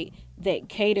site that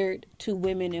catered to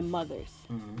women and mothers.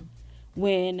 Mm-hmm.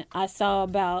 When I saw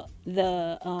about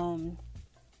the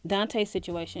DAUNTE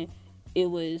situation, it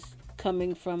was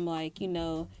coming from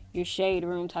your shade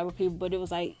room type of people, but it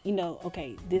was like,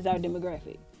 okay, this is our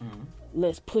demographic. Mm-hmm.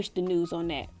 Let's push the news on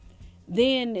that.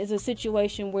 Then there's a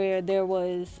situation where there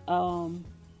was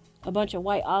a bunch of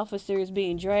white officers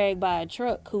being dragged by a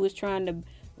truck who was trying to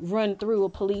run through a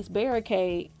police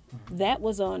barricade. That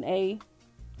was on a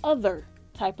other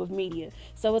type of media.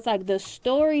 So it's like the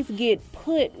stories get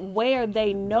put where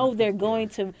they know they're going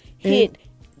to hit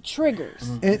triggers.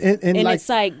 And like, it's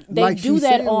like they do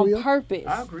that on purpose.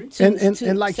 I agree.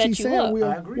 And like she's saying,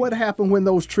 Will, what happened when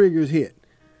those triggers hit?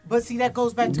 But see, that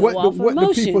goes back to what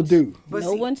do people do?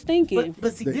 No one's thinking.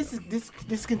 But see,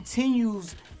 this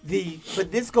continues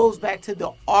but this goes back to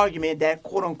the argument that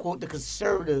quote unquote the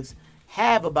conservatives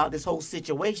have about this whole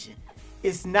situation.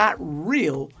 It's not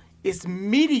real. It's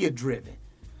media driven.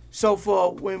 So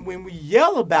for when we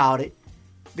yell about it,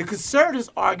 the conservatives'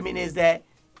 argument is that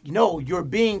you're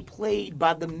being played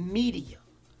by the media.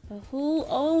 But who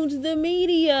owns the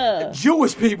media? The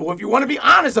Jewish people. If you want to be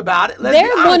honest about it,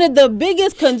 they're one of the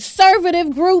biggest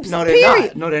conservative groups. No, they're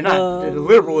not. No, they're not. The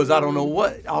liberals, I don't know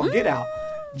what. I'll get out.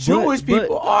 Jewish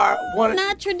people are one.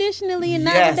 Not traditionally, and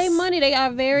not with their money. They are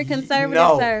very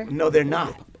conservative, sir. No, they're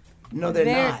not. No, they're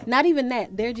not. Not even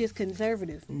that. They're just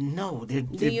conservative. No, they're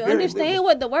Do you very understand liberal.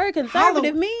 what the word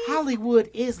conservative means? Hollywood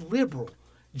is liberal.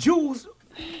 Jews,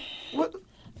 what?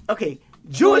 Okay,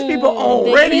 Jewish people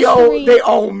own radio. They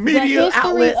own media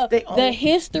outlets. The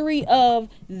history of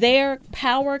their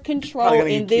power control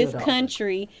in this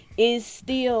country is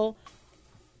still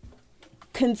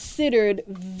considered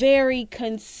very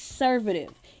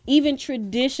conservative. Even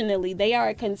traditionally, they are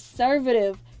a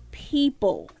conservative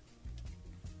people.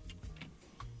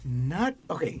 Not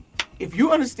okay. If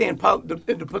you understand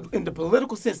in the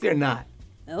political sense, they're not.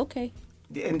 Okay.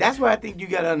 And that's where I think you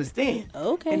got to understand.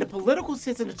 Okay. In the political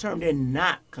sense of the term, they're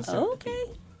not conservative. Okay.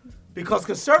 Because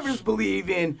conservatives believe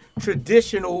in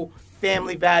traditional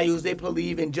family values. They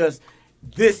believe in just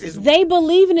this is. They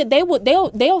believe in it.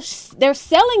 They're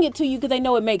selling it to you because they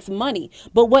know it makes money.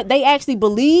 But what they actually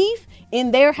believe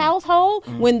in their household,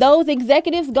 when those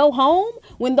executives go home,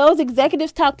 when those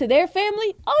executives talk to their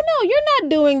family, oh no, you're not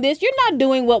doing this. You're not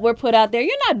doing what we're put out there.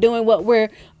 You're not doing what we're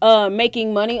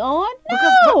making money on.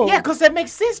 No. Because that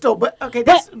makes sense though. But okay,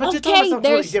 but you're talking about something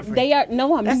totally different. They are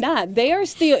not. They are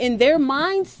still in their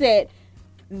mindset.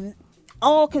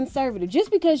 All conservative.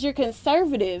 Just because you're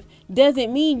conservative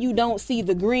doesn't mean you don't see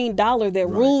the green dollar that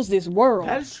rules this world.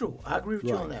 That is true. I agree with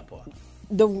you on that part.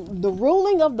 The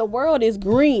ruling of the world is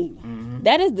green.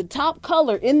 That is the top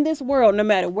color in this world, no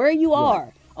matter where you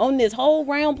are on this whole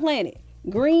round planet.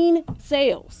 Green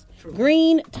sells. True.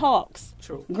 Green talks.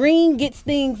 True. Green gets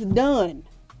things done.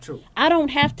 True. I don't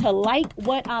have to like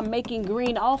what I'm making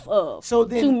green off of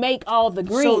to make all the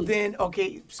green. So then,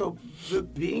 okay, so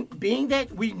being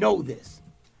that we know this,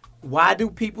 why do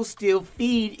people still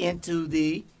feed into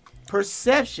the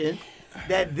perception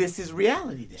that this is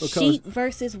reality? Then? Sheep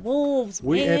versus wolves.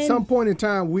 At some point in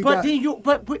time, but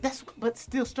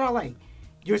still, Starlight,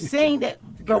 you're saying that.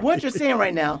 But what you're saying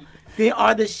right now, they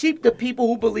are the sheep, the people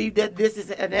who believe that this is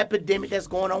an epidemic that's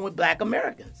going on with Black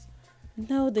Americans.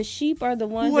 No, the sheep are the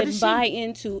ones that buy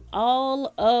into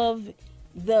all of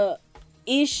the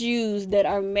issues that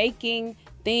are making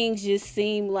things just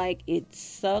seem like it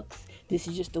sucks. This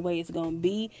is just the way it's going to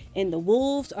be. And the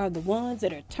wolves are the ones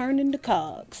that are turning the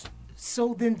cogs.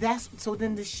 So then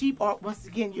the sheep are, once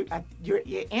again, you're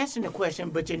answering the question,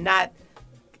 but you're not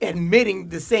admitting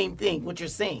the same thing, what you're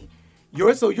saying.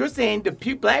 You're saying the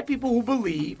Black people who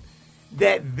believe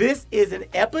that this is an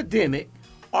epidemic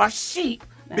are sheep.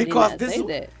 Because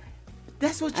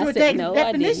that's what your definition. No,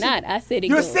 I did not. I said it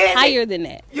goes higher than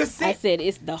that. I said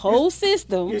it's the whole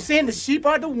system. You're saying the sheep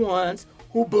are the ones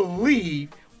who believe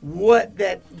what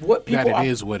people that it are.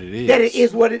 Is what it is. That it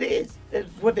is what it is. That's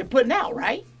what they're putting out,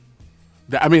 right?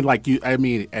 I mean,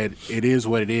 it is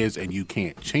what it is, and you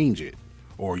can't change it,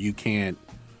 or you can't,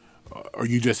 or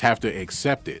you just have to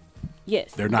accept it.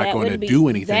 Yes, they're not going to do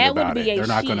anything about it. They're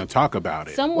not going to talk about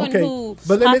it. Someone who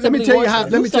but let me tell you how.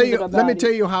 Let me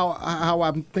tell you how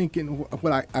I'm thinking.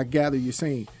 What I gather you're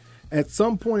saying. At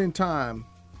some point in time,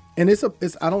 and it's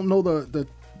I don't know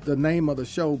the name of the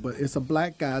show, but it's a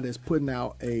Black guy that's putting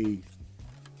out a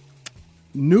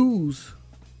news,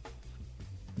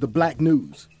 the Black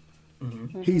news.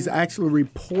 Mm-hmm. He's actually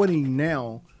reporting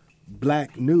now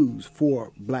Black news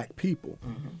for Black people.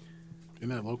 Mm-hmm. Isn't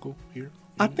that local here?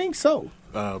 I think so.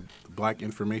 Black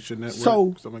Information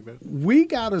Network, something like that. We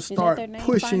got to start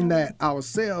pushing that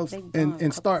ourselves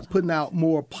and start putting out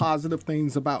more positive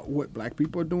things about what Black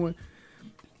people are doing.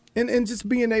 And just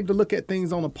being able to look at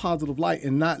things on a positive light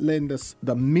and not letting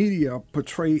the media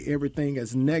portray everything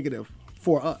as negative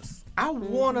for us. I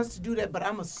want us to do that, but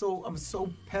I'm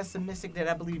so pessimistic that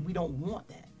I believe we don't want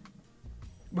that.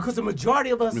 Because the majority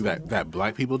of us... I mean that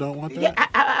Black people don't want that? Yeah,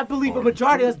 I believe a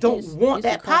majority of us don't want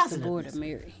that positive.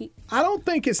 I don't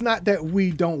think it's not that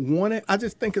we don't want it. I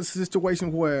just think it's a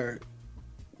situation where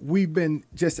we've been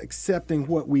just accepting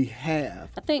what we have.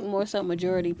 I think more so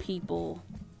majority people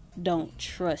don't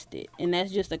trust it. And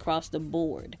that's just across the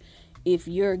board. If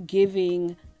you're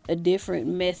giving a different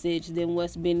message than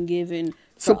what's been given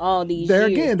for all these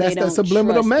years. Again, that's that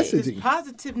subliminal messaging.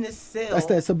 Positiveness sells. That's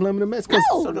that subliminal message.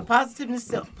 No. So the positiveness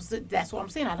sells. That's what I'm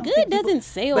saying. I don't Good think doesn't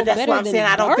sell. But that's better what I'm than saying.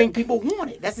 dark. I don't think people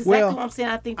want it. That's exactly what I'm saying.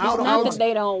 I think people it's not that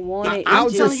they don't want it. I'll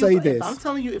just say this. If I'm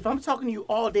telling you, if I'm talking to you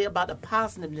all day about the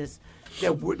positiveness,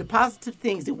 the positive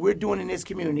things that we're doing in this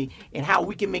community and how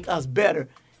we can make us better,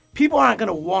 people aren't going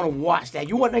to want to watch that.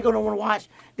 You know what they're going to want to watch?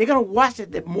 They're going to watch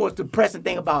the more depressing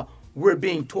thing about we're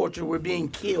being tortured, we're being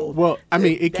killed. Well, I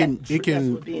mean, it can. That's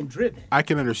what's being driven. I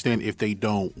can understand if they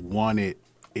don't want it,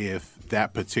 if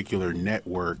that particular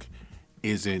network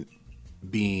isn't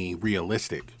being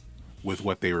realistic with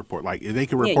what they report. Like they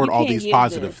can report all these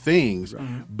positive things,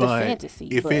 but fantasy,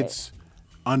 it's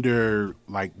under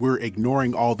like we're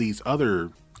ignoring all these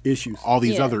other issues,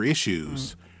 other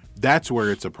issues. That's where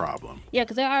it's a problem. Yeah,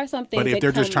 because there are some things. But if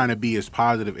they're just trying to be as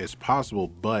positive as possible,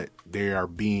 but they are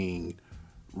being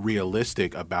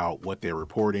realistic about what they're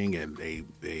reporting and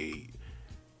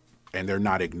they're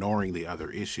not ignoring the other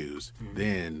issues,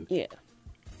 then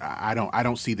I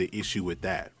don't see the issue with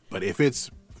that. But if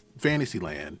it's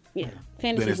Fantasyland, then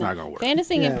it's not gonna work.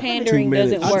 Fantasy and pandering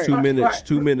doesn't work. 2 minutes.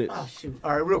 2 minutes. Oh shoot!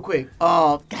 All right, real quick.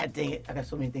 God dang it! I got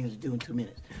so many things to do in 2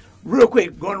 minutes. Real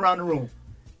quick, going around the room.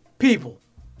 People,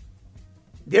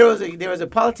 there was a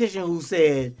politician who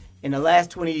said in the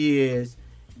last 20 years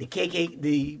the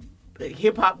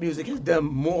hip hop music has done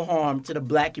more harm to the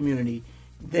black community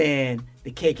than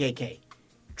the KKK.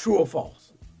 True or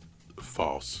false?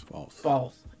 False.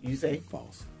 False. You say?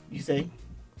 False. You say?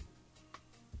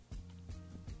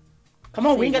 Come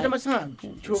on, we ain't got that much time.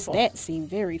 True or false? That seemed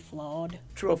very flawed.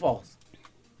 True or false?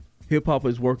 Hip hop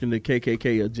is working the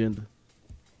KKK agenda.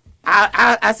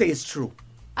 I say it's true.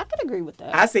 I could agree with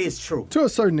that. I say it's true. To a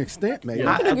certain extent, maybe.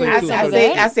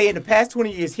 I say in the past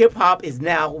 20 years, hip hop is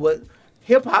now what.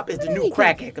 Hip hop is the new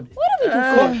crack epidemic. What do we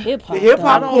call hip hop? The hip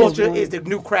hop culture is the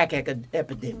new crack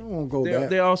epidemic.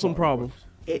 There are some problems.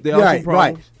 There are some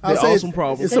problems. I'll There say are some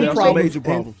problems. It's some There are some problems major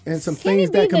problems. and some Can things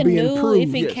it be that can the be new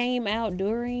improved. if it came out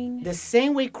during? The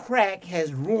same way crack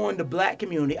has ruined the black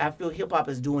community, I feel hip hop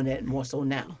is doing that more so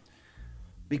now.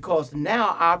 Because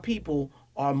now our people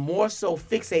are more so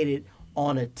fixated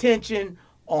on attention,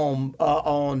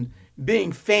 on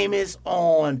being famous,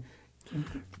 in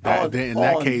that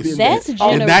case,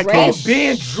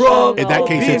 being drugged. In that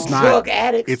case, being it's not. drug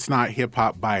addicts. It's not hip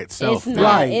hop by itself. It's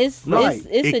not. It's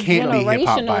It a can't be hip-hop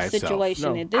by generational itself.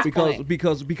 situation at this point.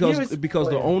 Because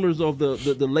the owners of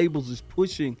the labels is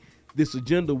pushing this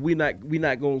agenda. We're not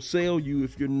gonna sell you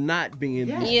if you're not being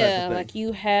this type of thing. Like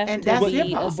you have And to that's be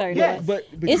hip-hop. a certain Yes. way. But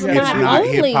It's It's not not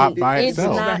only hip hop by it's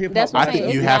itself. not. That's what I I'm think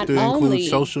saying. you It's have not to include only-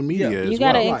 social media as You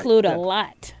got to well. include a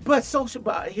lot. But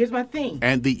here's my thing.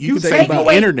 And you can say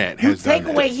the internet has You take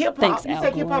done away that. hip Thanks, hop. You Al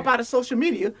take hip hop Gore. out of social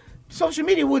media. Social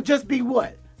media would just be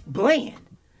what? Bland.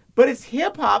 But it's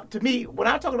hip hop to me. When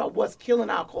I'm talking about what's killing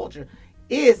our culture,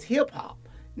 is hip hop.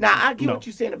 Now I get what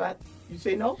you're saying about. You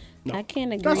say no? I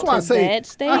can't agree That's to why I say that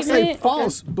statement. I say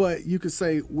false, but you could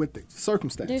say with the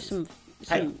circumstances. There's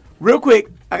Hey, real quick,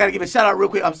 I gotta give a shout out real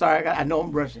quick. I'm sorry, I know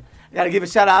I'm rushing. I gotta give a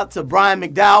shout out to Brian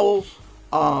McDowell.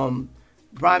 Brian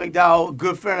McDowell,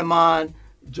 good friend of mine,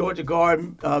 Georgia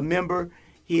Guard member.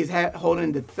 He is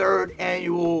holding the 3rd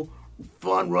annual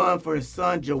fun run for his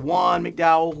son, Jawan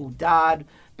McDowell, who died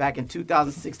back in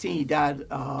 2016. He died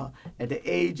at the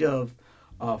age of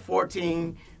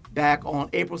 14 back on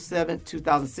April 7th,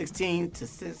 2016 to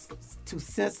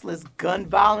senseless gun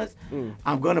violence.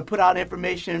 I'm going to put out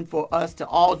information for us to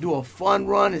all do a fun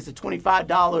run. It's a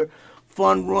 $25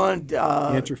 fun run.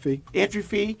 Entry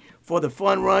fee for the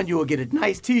fun run. You will get a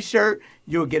nice T-shirt.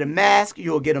 You'll get a mask.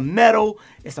 You'll get a medal.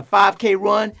 It's a 5K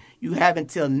run. You have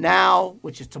until now,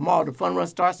 which is tomorrow. The fun run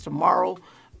starts tomorrow,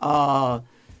 April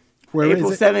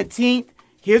 17th.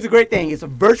 Here's the great thing. It's a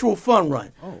virtual fun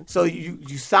run. So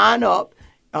you sign up.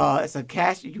 It's a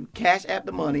you cash app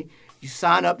the money. You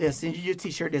sign up. They'll send you your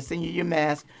T-shirt. They'll send you your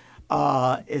mask.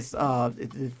 It's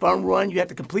the fun run. You have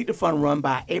to complete the fun run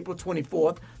by April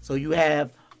 24th. So you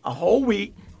have a whole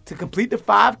week to complete the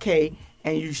 5K,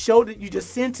 and you show that you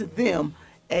just send to them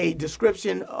a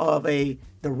description of the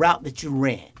route that you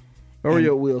ran. Hurry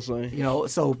up, Will saying.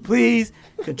 So please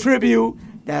contribute.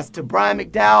 That's to Brian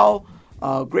McDowell,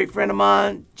 a great friend of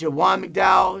mine, Jawan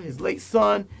McDowell, his late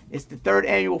son. It's the 3rd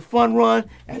annual fun run.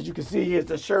 As you can see, here's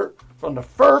the shirt from the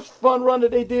first fun run that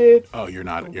they did. Oh, you're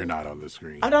not on the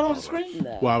screen. I'm not on the screen?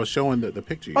 Well, I was showing the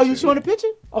picture. You showing the picture?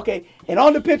 Okay. And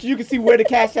on the picture, you can see where to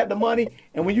cash out the money.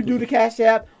 And when you do the cash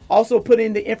app, also put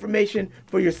in the information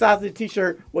for your size of the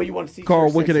T-shirt where you want to see.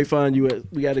 Carl, where can they find you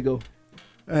at? We got to go.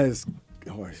 I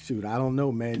don't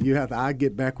know, man. I'll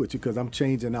get back with you because I'm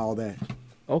changing all that.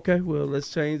 Okay, well, let's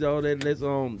change all that. Let's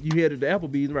you headed to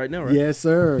Applebee's right now, right? Yes,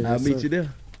 sir. I'll meet you there.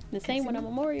 The same one on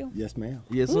Memorial. Yes, ma'am.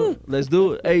 Yes, sir. Let's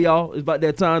do it. Hey, y'all, it's about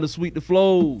that time to sweep the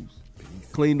flows,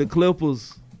 clean the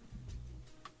clippers.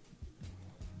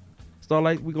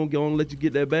 Starlight, we're going to go and let you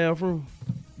get that bathroom.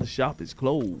 The shop is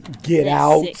closed. Get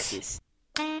out.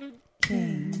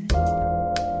 King.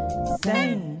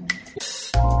 Sane.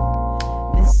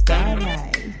 It's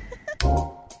Starlight.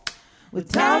 We're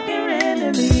talking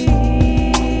randomly.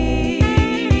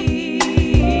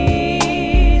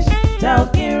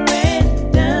 Talking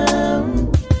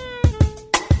random.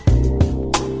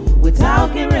 We're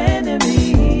talking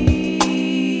randomly.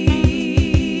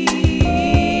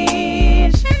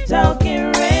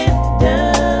 Talking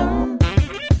random.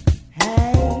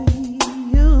 Hey,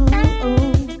 you.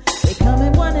 They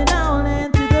coming one and all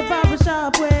into the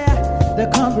barbershop where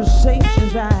the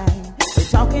conversation's right. They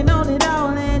talking on it all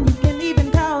and you can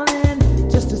even call in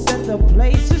just to set the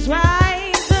places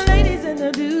right. The ladies and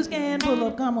the dudes can pull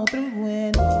up, come on through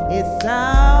and it's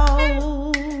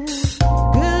all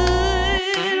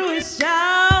good with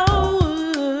y'all.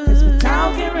 'Cause we're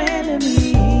talking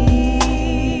randomly.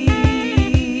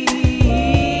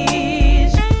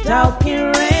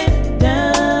 Talking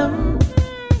random.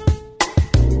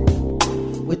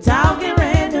 We're talking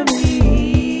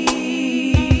randomly.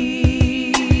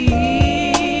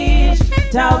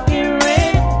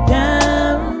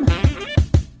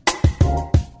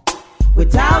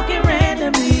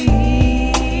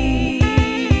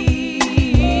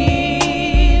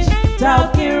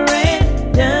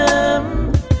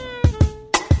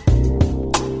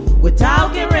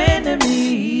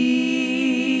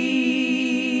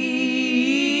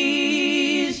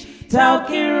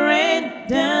 Talking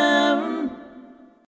random.